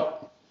a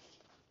look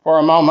for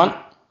a moment.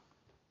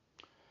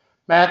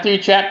 Matthew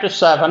chapter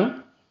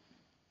 7.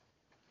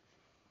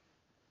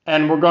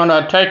 And we're going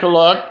to take a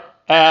look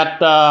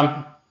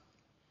at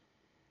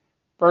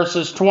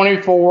verses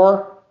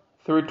 24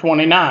 through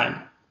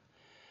 29.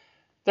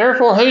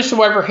 Therefore,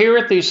 whosoever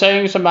heareth these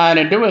sayings of mine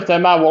and doeth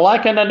them, I will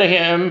liken unto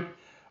him,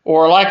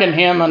 or liken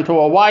him unto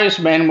a wise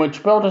man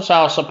which built his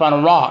house upon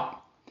a rock.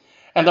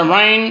 And the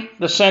rain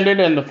descended,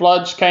 and the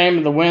floods came,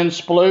 and the winds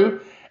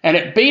blew, and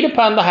it beat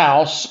upon the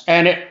house,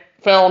 and it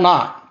fell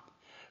not,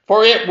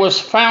 for it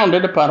was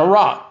founded upon a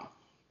rock.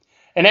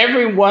 And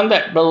every one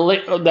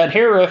that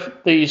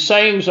heareth these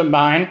sayings of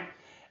mine,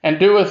 and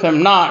doeth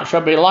them not,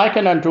 shall be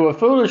likened unto a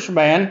foolish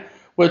man,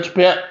 which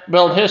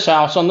built his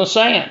house on the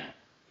sand.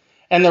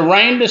 And the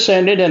rain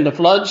descended, and the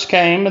floods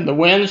came, and the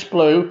winds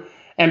blew,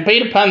 and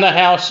beat upon the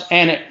house,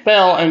 and it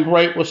fell, and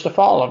great was the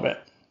fall of it.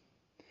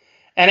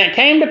 And it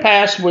came to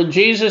pass when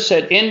Jesus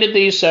had ended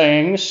these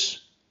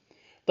sayings,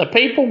 the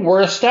people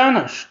were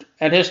astonished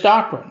at his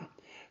doctrine,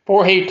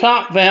 for he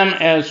taught them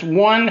as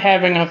one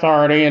having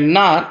authority, and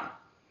not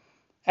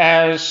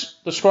as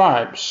the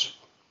scribes.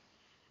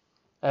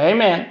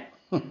 Amen.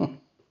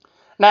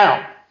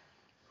 Now,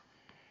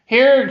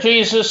 here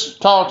Jesus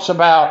talks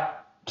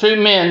about two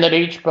men that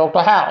each built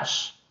a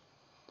house.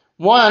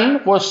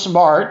 One was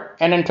smart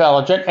and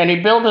intelligent, and he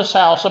built his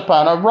house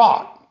upon a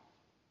rock.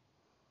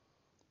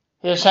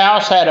 His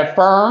house had a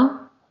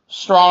firm,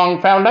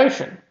 strong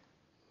foundation.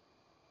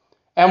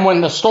 And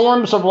when the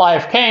storms of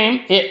life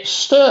came, it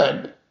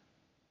stood,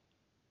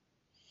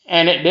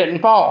 and it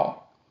didn't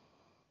fall.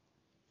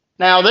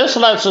 Now, this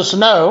lets us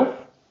know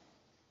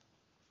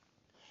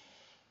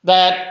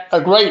that a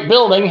great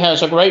building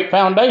has a great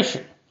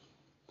foundation.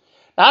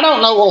 Now, I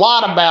don't know a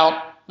lot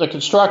about the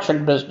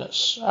construction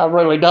business. I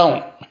really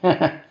don't.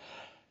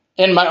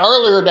 In my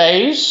earlier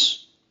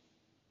days,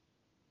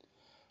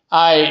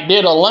 I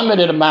did a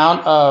limited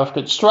amount of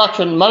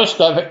construction, most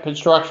of it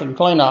construction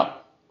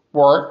cleanup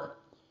work.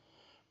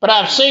 But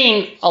I've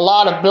seen a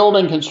lot of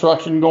building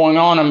construction going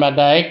on in my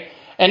day,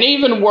 and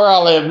even where I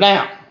live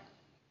now.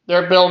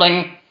 They're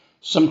building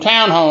some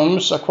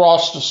townhomes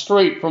across the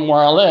street from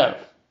where I live.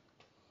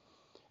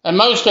 And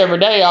most every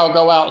day I'll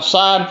go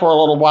outside for a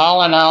little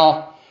while and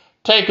I'll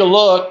take a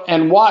look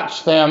and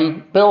watch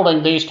them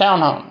building these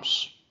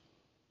townhomes.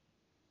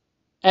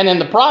 And in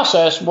the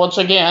process, once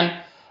again,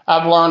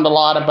 I've learned a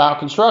lot about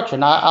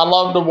construction. I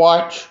love to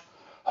watch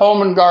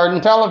Home and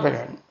Garden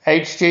Television,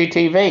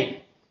 HGTV.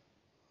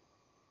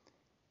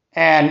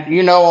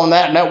 And, on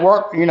that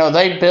network,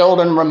 they build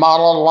and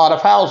remodel a lot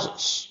of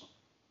houses.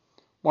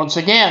 Once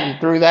again,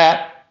 through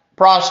that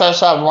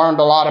process, I've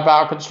learned a lot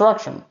about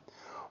construction.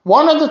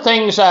 One of the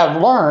things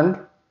I've learned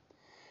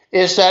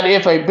is that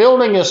if a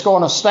building is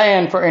going to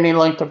stand for any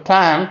length of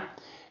time,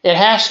 it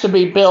has to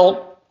be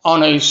built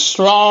on a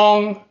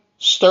strong,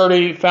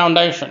 sturdy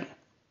foundation.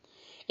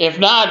 If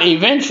not,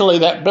 eventually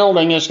that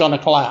building is going to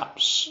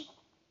collapse.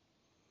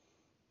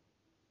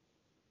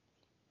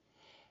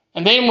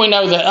 And then we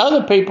know that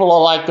other people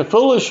are like the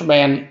foolish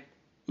man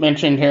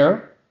mentioned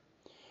here,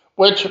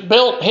 which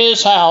built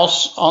his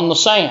house on the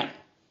sand.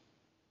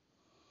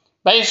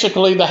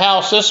 Basically, the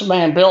house this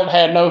man built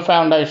had no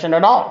foundation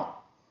at all.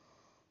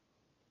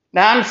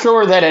 Now, I'm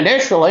sure that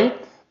initially,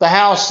 the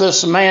house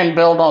this man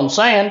built on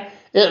sand,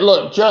 it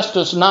looked just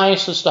as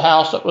nice as the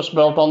house that was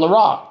built on the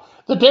rock.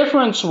 The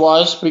difference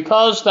was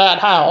because that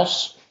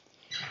house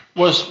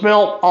was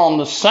built on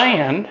the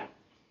sand,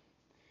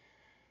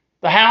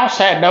 the house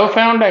had no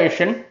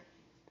foundation,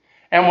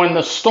 and when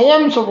the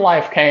storms of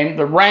life came,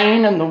 the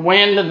rain and the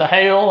wind and the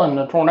hail and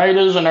the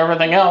tornadoes and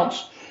everything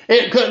else,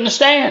 it couldn't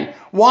stand.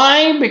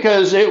 Why?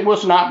 Because it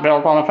was not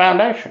built on a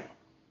foundation.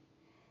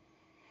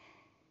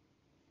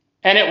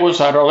 And it was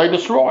utterly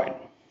destroyed.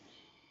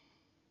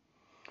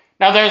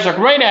 Now, there's a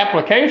great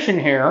application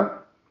here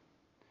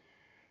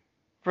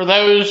for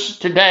those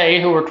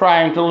today who are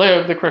trying to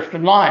live the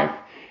Christian life.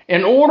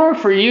 In order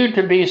for you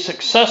to be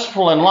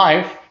successful in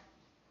life,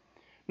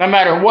 no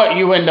matter what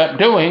you end up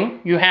doing,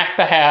 you have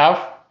to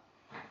have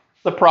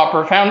the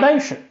proper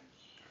foundation.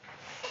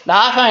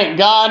 Now, I thank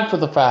God for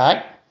the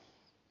fact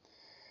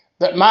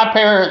that my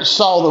parents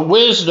saw the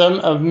wisdom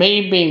of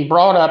me being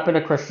brought up in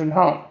a Christian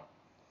home.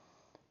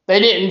 They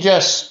didn't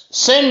just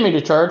send me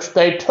to church,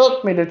 they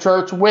took me to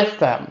church with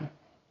them.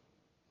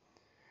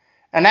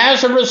 And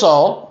as a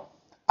result,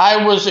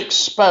 I was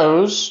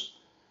exposed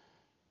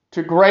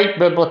to great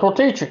biblical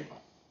teaching.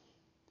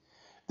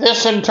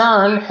 This in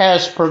turn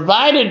has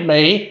provided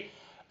me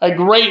a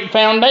great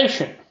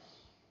foundation.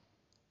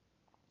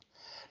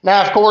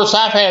 Now, of course,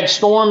 I've had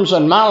storms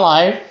in my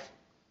life,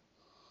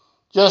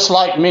 just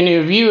like many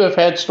of you have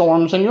had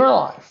storms in your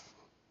life.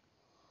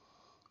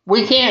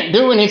 We can't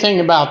do anything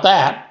about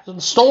that.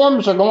 The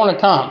storms are going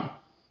to come,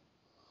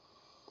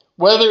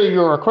 whether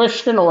you're a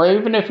Christian or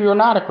even if you're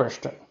not a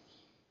Christian.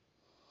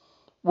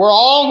 We're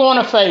all going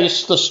to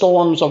face the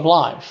storms of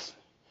life.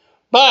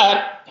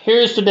 But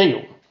here's the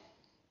deal.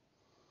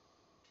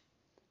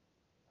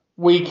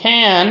 We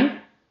can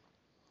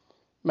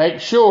make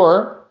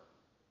sure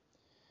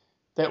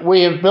that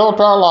we have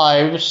built our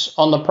lives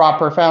on the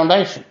proper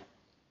foundation.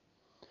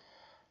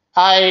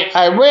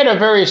 I read a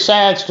very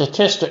sad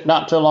statistic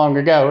not too long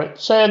ago. It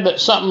said that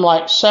something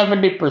like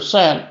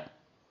 70%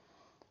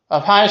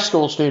 of high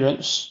school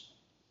students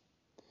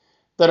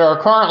that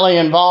are currently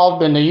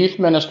involved in the youth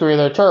ministry of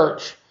their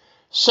church,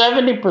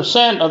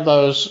 70% of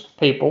those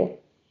people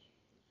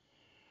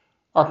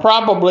are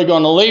probably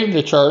going to leave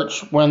the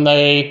church when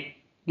they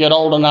get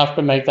old enough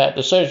to make that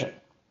decision.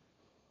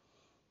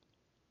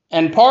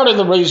 And part of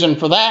the reason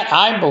for that,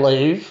 I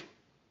believe,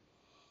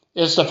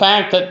 is the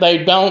fact that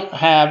they don't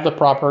have the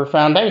proper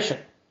foundation.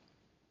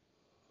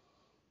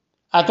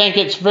 I think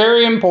it's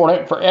very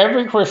important for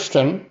every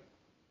Christian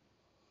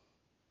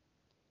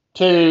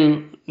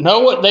to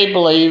know what they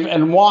believe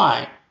and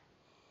why.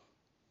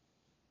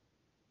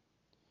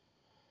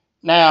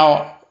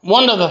 Now,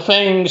 one of the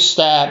things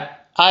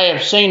that I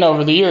have seen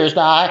over the years,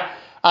 now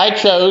I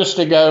chose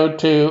to go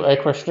to a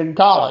Christian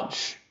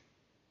college.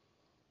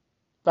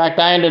 In fact,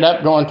 I ended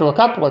up going to a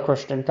couple of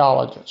Christian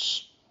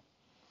colleges.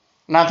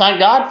 And I thank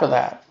God for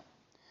that.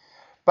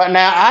 But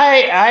now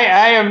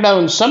I have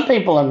known some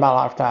people in my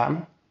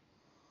lifetime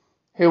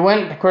who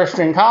went to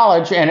Christian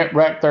college and it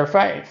wrecked their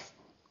faith.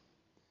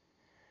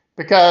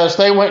 Because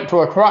they went to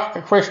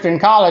a Christian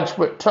college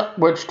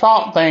which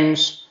taught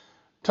things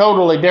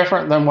totally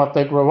different than what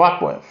they grew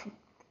up with.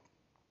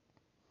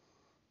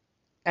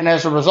 And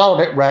as a result,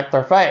 it wrecked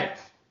their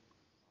faith.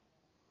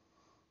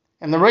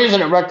 And the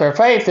reason it wrecked their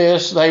faith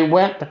is they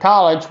went to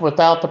college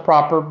without the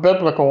proper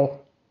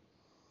biblical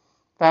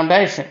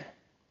foundation.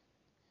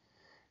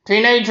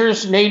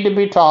 Teenagers need to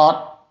be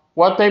taught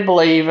what they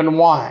believe and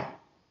why.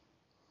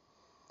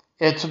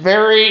 It's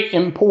very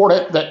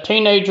important that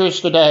teenagers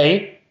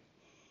today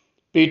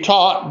be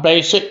taught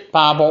basic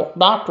Bible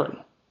doctrine.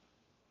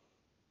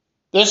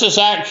 This is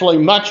actually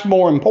much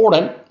more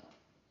important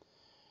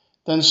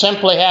than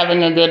simply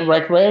having a good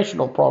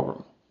recreational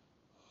program.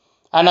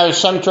 I know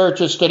some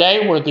churches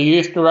today where the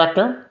youth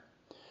director,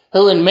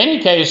 who in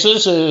many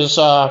cases is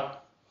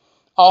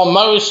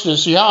almost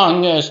as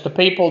young as the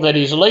people that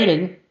he's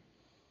leading,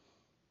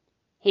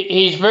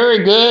 he's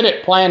very good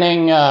at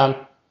planning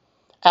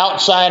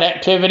outside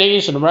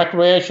activities and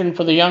recreation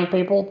for the young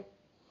people,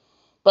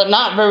 but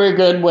not very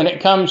good when it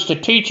comes to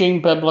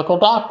teaching biblical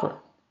doctrine.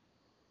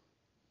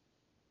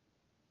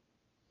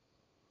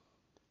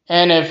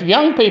 And if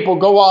young people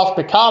go off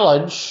to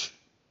college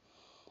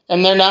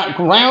and they're not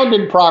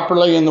grounded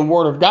properly in the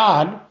Word of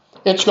God,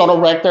 it's going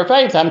to wreck their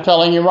faith. I'm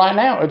telling you right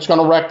now, it's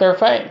going to wreck their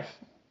faith.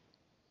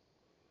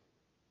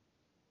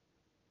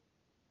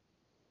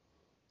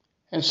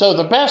 And so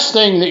the best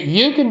thing that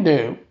you can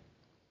do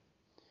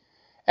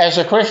as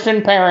a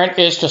Christian parent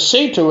is to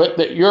see to it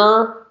that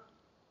your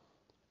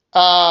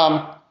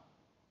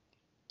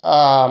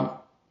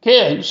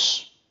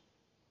kids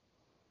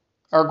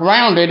are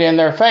grounded in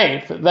their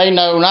faith. They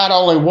know not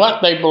only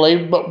what they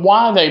believe, but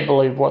why they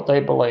believe what they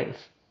believe.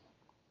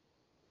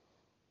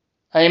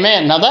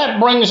 Amen. Now that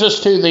brings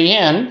us to the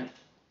end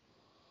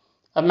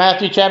of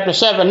Matthew chapter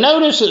 7.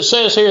 Notice it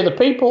says here, the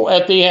people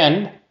at the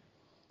end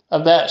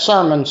of that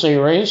sermon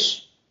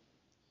series,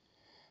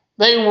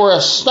 they were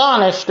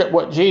astonished at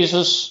what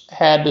Jesus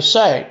had to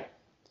say,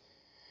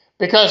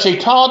 because he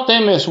taught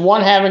them as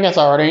one having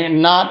authority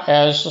and not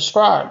as the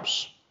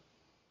scribes.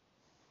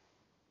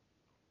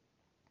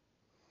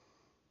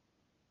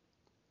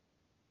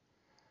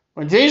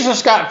 When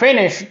Jesus got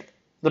finished,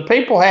 the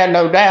people had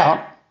no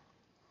doubt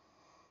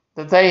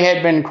that they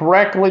had been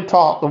correctly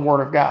taught the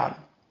Word of God.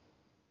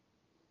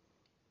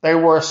 They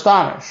were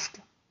astonished.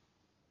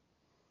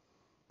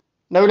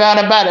 No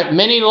doubt about it,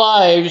 many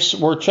lives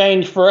were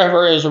changed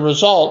forever as a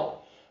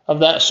result of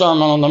that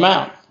Sermon on the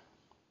Mount.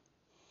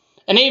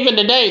 And even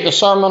today, the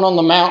Sermon on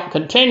the Mount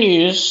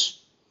continues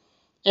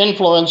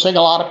influencing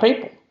a lot of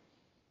people,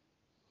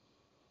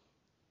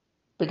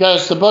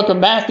 because the book of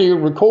Matthew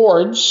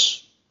records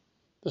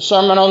the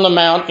Sermon on the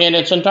Mount in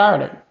its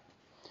entirety.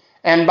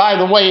 And by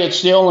the way,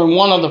 it's the only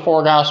one of the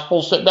four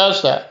Gospels that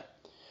does that.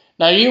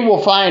 Now, you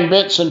will find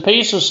bits and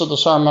pieces of the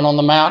Sermon on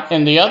the Mount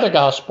in the other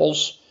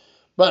Gospels,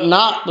 but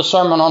not the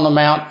Sermon on the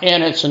Mount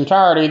in its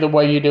entirety the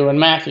way you do in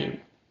Matthew.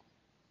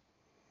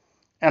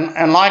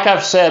 And like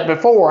I've said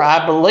before,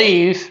 I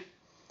believe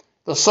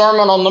the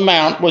Sermon on the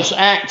Mount was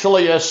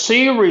actually a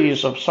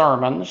series of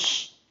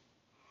sermons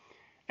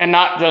and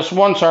not just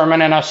one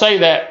sermon. And I say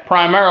that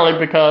primarily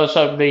because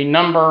of the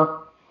number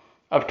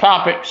of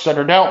topics that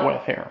are dealt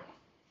with here.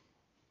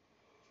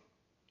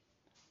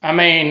 I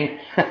mean,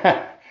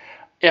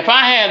 if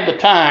I had the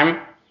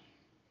time,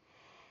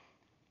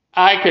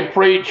 I could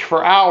preach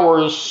for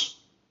hours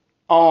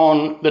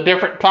on the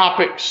different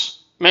topics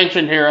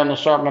mentioned here on the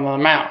Sermon on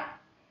the Mount.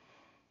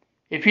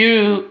 If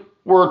you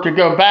were to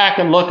go back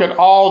and look at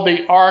all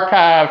the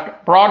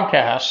archived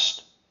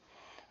broadcasts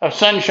of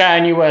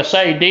Sunshine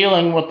USA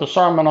dealing with the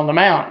Sermon on the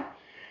Mount,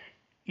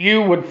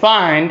 you would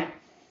find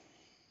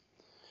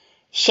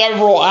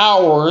several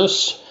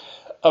hours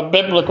of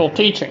biblical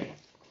teaching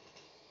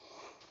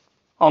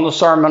on the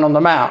Sermon on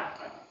the Mount.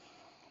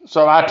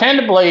 So I tend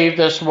to believe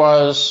this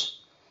was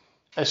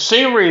a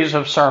series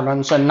of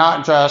sermons and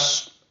not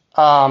just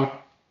a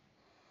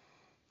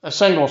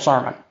single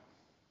sermon.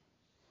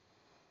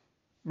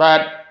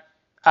 But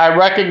I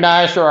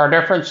recognize there are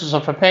differences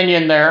of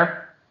opinion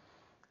there.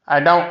 I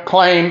don't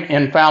claim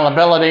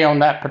infallibility on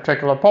that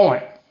particular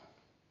point.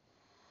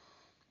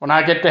 When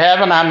I get to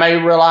heaven, I may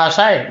realize,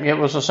 hey, it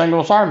was a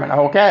single sermon.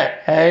 Okay,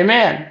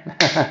 amen.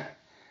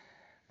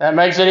 That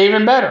makes it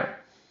even better.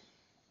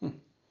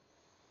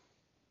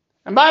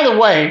 And by the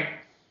way,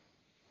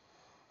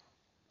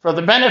 for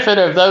the benefit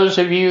of those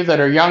of you that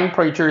are young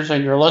preachers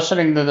and you're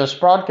listening to this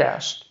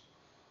broadcast,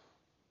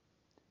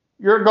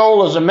 your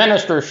goal as a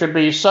minister should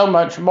be so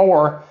much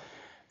more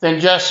than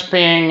just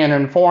being an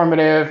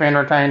informative,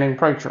 entertaining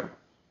preacher.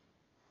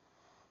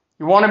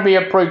 You want to be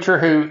a preacher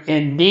who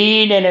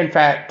indeed and in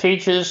fact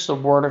teaches the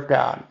Word of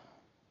God.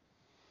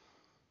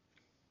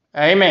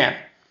 Amen.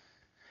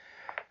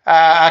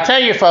 I tell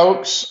you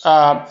folks,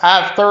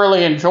 I've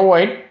thoroughly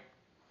enjoyed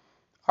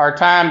our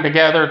time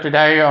together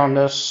today on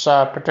this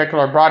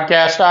particular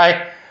broadcast.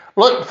 I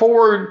look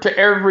forward to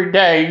every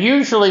day,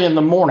 usually in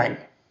the morning.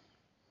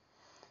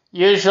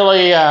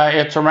 Usually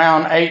it's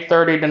around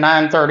 8:30 to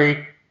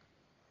 9:30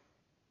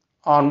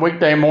 on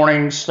weekday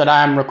mornings that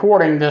I'm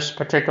recording this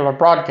particular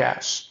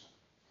broadcast.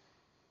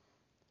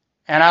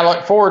 And I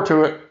look forward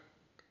to it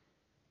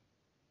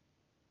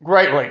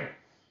greatly.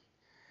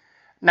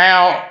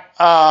 Now,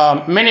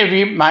 many of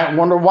you might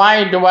wonder,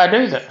 why do I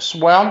do this?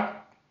 Well,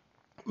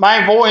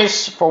 my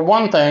voice, for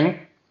one thing,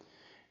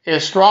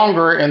 is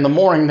stronger in the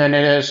morning than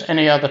it is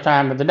any other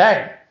time of the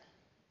day.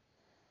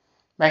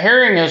 My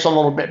hearing is a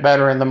little bit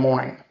better in the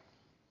morning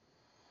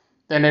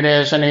than it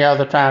is any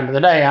other time of the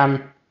day.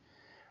 I'm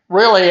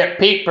really at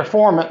peak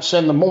performance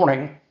in the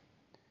morning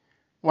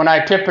when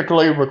I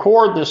typically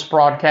record this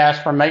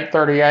broadcast from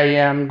 8:30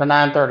 a.m. to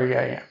 9:30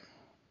 a.m.,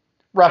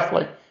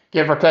 roughly,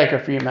 give or take a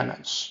few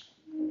minutes.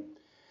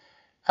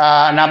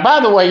 Now, by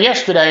the way,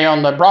 yesterday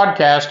on the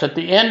broadcast, at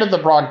the end of the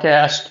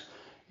broadcast,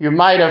 you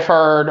might have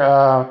heard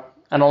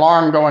an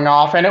alarm going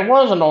off, and it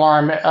was an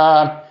alarm.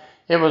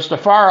 It was the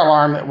fire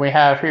alarm that we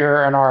have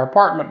here in our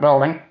apartment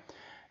building,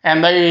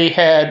 and they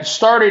had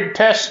started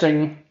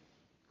testing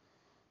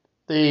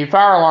the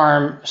fire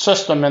alarm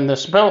system in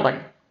this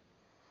building.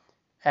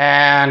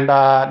 And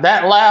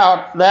that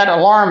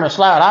alarm is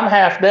loud. I'm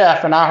half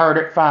deaf, and I heard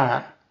it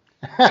fine.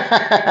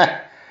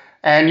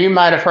 And you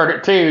might have heard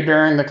it too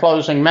during the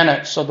closing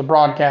minutes of the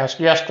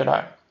broadcast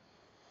yesterday.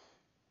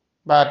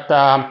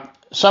 But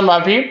some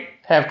of you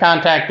have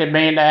contacted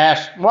me to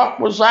ask,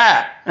 what was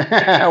that?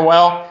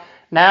 Well,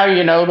 now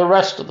you know the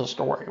rest of the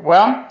story.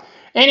 Well,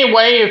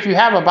 anyway, if you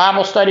have a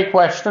Bible study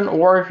question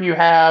or if you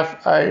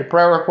have a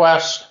prayer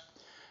request,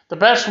 the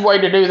best way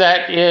to do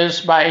that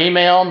is by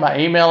email. My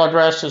email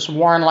address is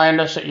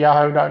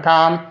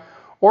warrenlandis@yahoo.com,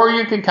 or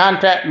you can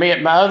contact me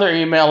at my other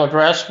email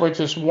address, which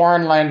is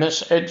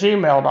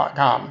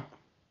warrenlandis@gmail.com.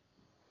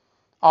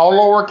 All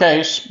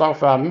lowercase,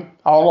 both of them,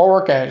 all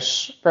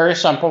lowercase. Very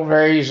simple,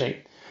 very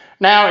easy.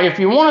 Now, if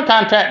you want to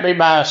contact me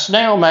by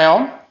snail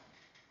mail,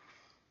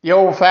 the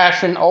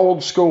old-fashioned,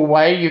 old-school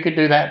way, you could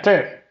do that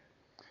too.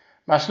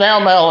 My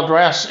snail mail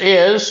address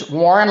is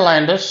Warren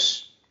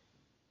Landis,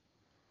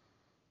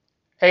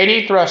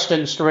 80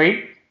 Thruston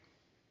Street,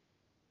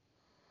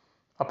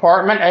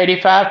 apartment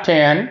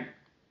 8510,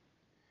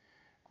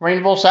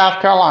 Greenville,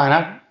 South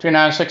Carolina,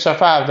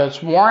 29605.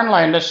 That's Warren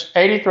Landis,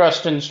 80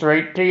 Thruston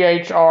Street,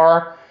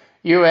 Truston,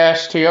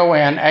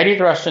 80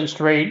 Thruston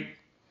Street,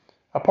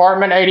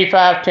 apartment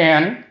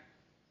 8510,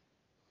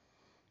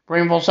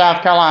 Greenville,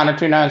 South Carolina,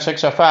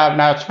 29605.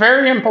 Now, it's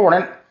very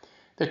important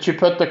that you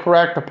put the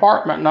correct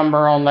apartment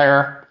number on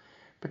there,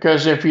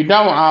 because if you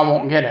don't, I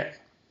won't get it.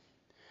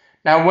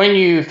 Now, when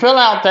you fill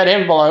out that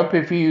envelope,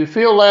 if you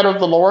feel led of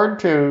the Lord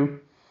to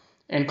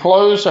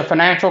enclose a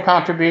financial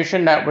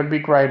contribution, that would be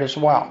great as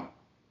well.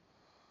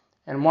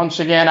 And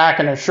once again, I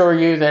can assure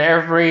you that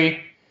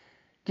every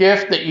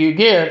gift that you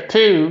give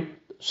to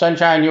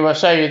Sunshine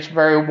USA, it's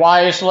very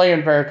wisely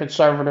and very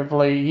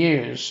conservatively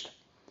used.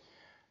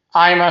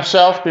 I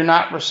myself do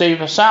not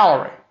receive a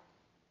salary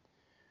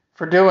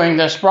for doing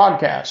this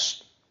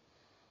broadcast.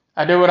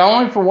 I do it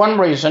only for one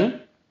reason,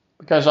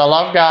 because I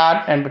love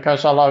God and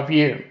because I love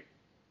you.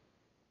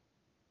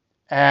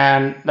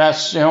 And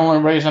that's the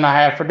only reason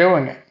I have for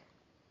doing it.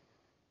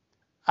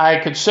 I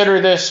consider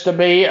this to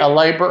be a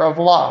labor of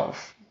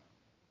love.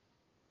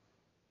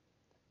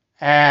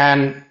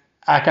 And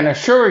I can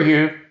assure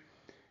you,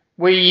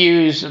 we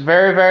use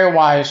very, very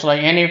wisely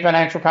any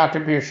financial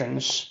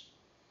contributions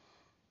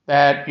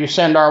that you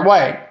send our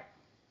way.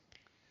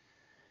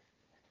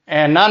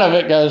 And none of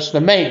it goes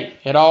to me.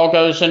 It all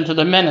goes into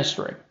the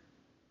ministry.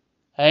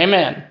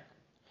 Amen.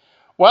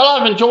 Well,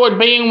 I've enjoyed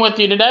being with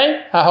you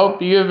today. I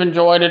hope you've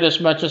enjoyed it as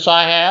much as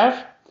I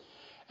have.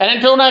 And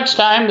until next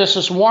time, this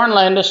is Warren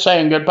Landis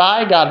saying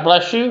goodbye. God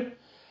bless you.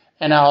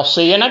 And I'll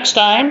see you next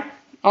time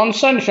on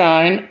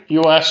Sunshine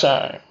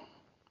USA.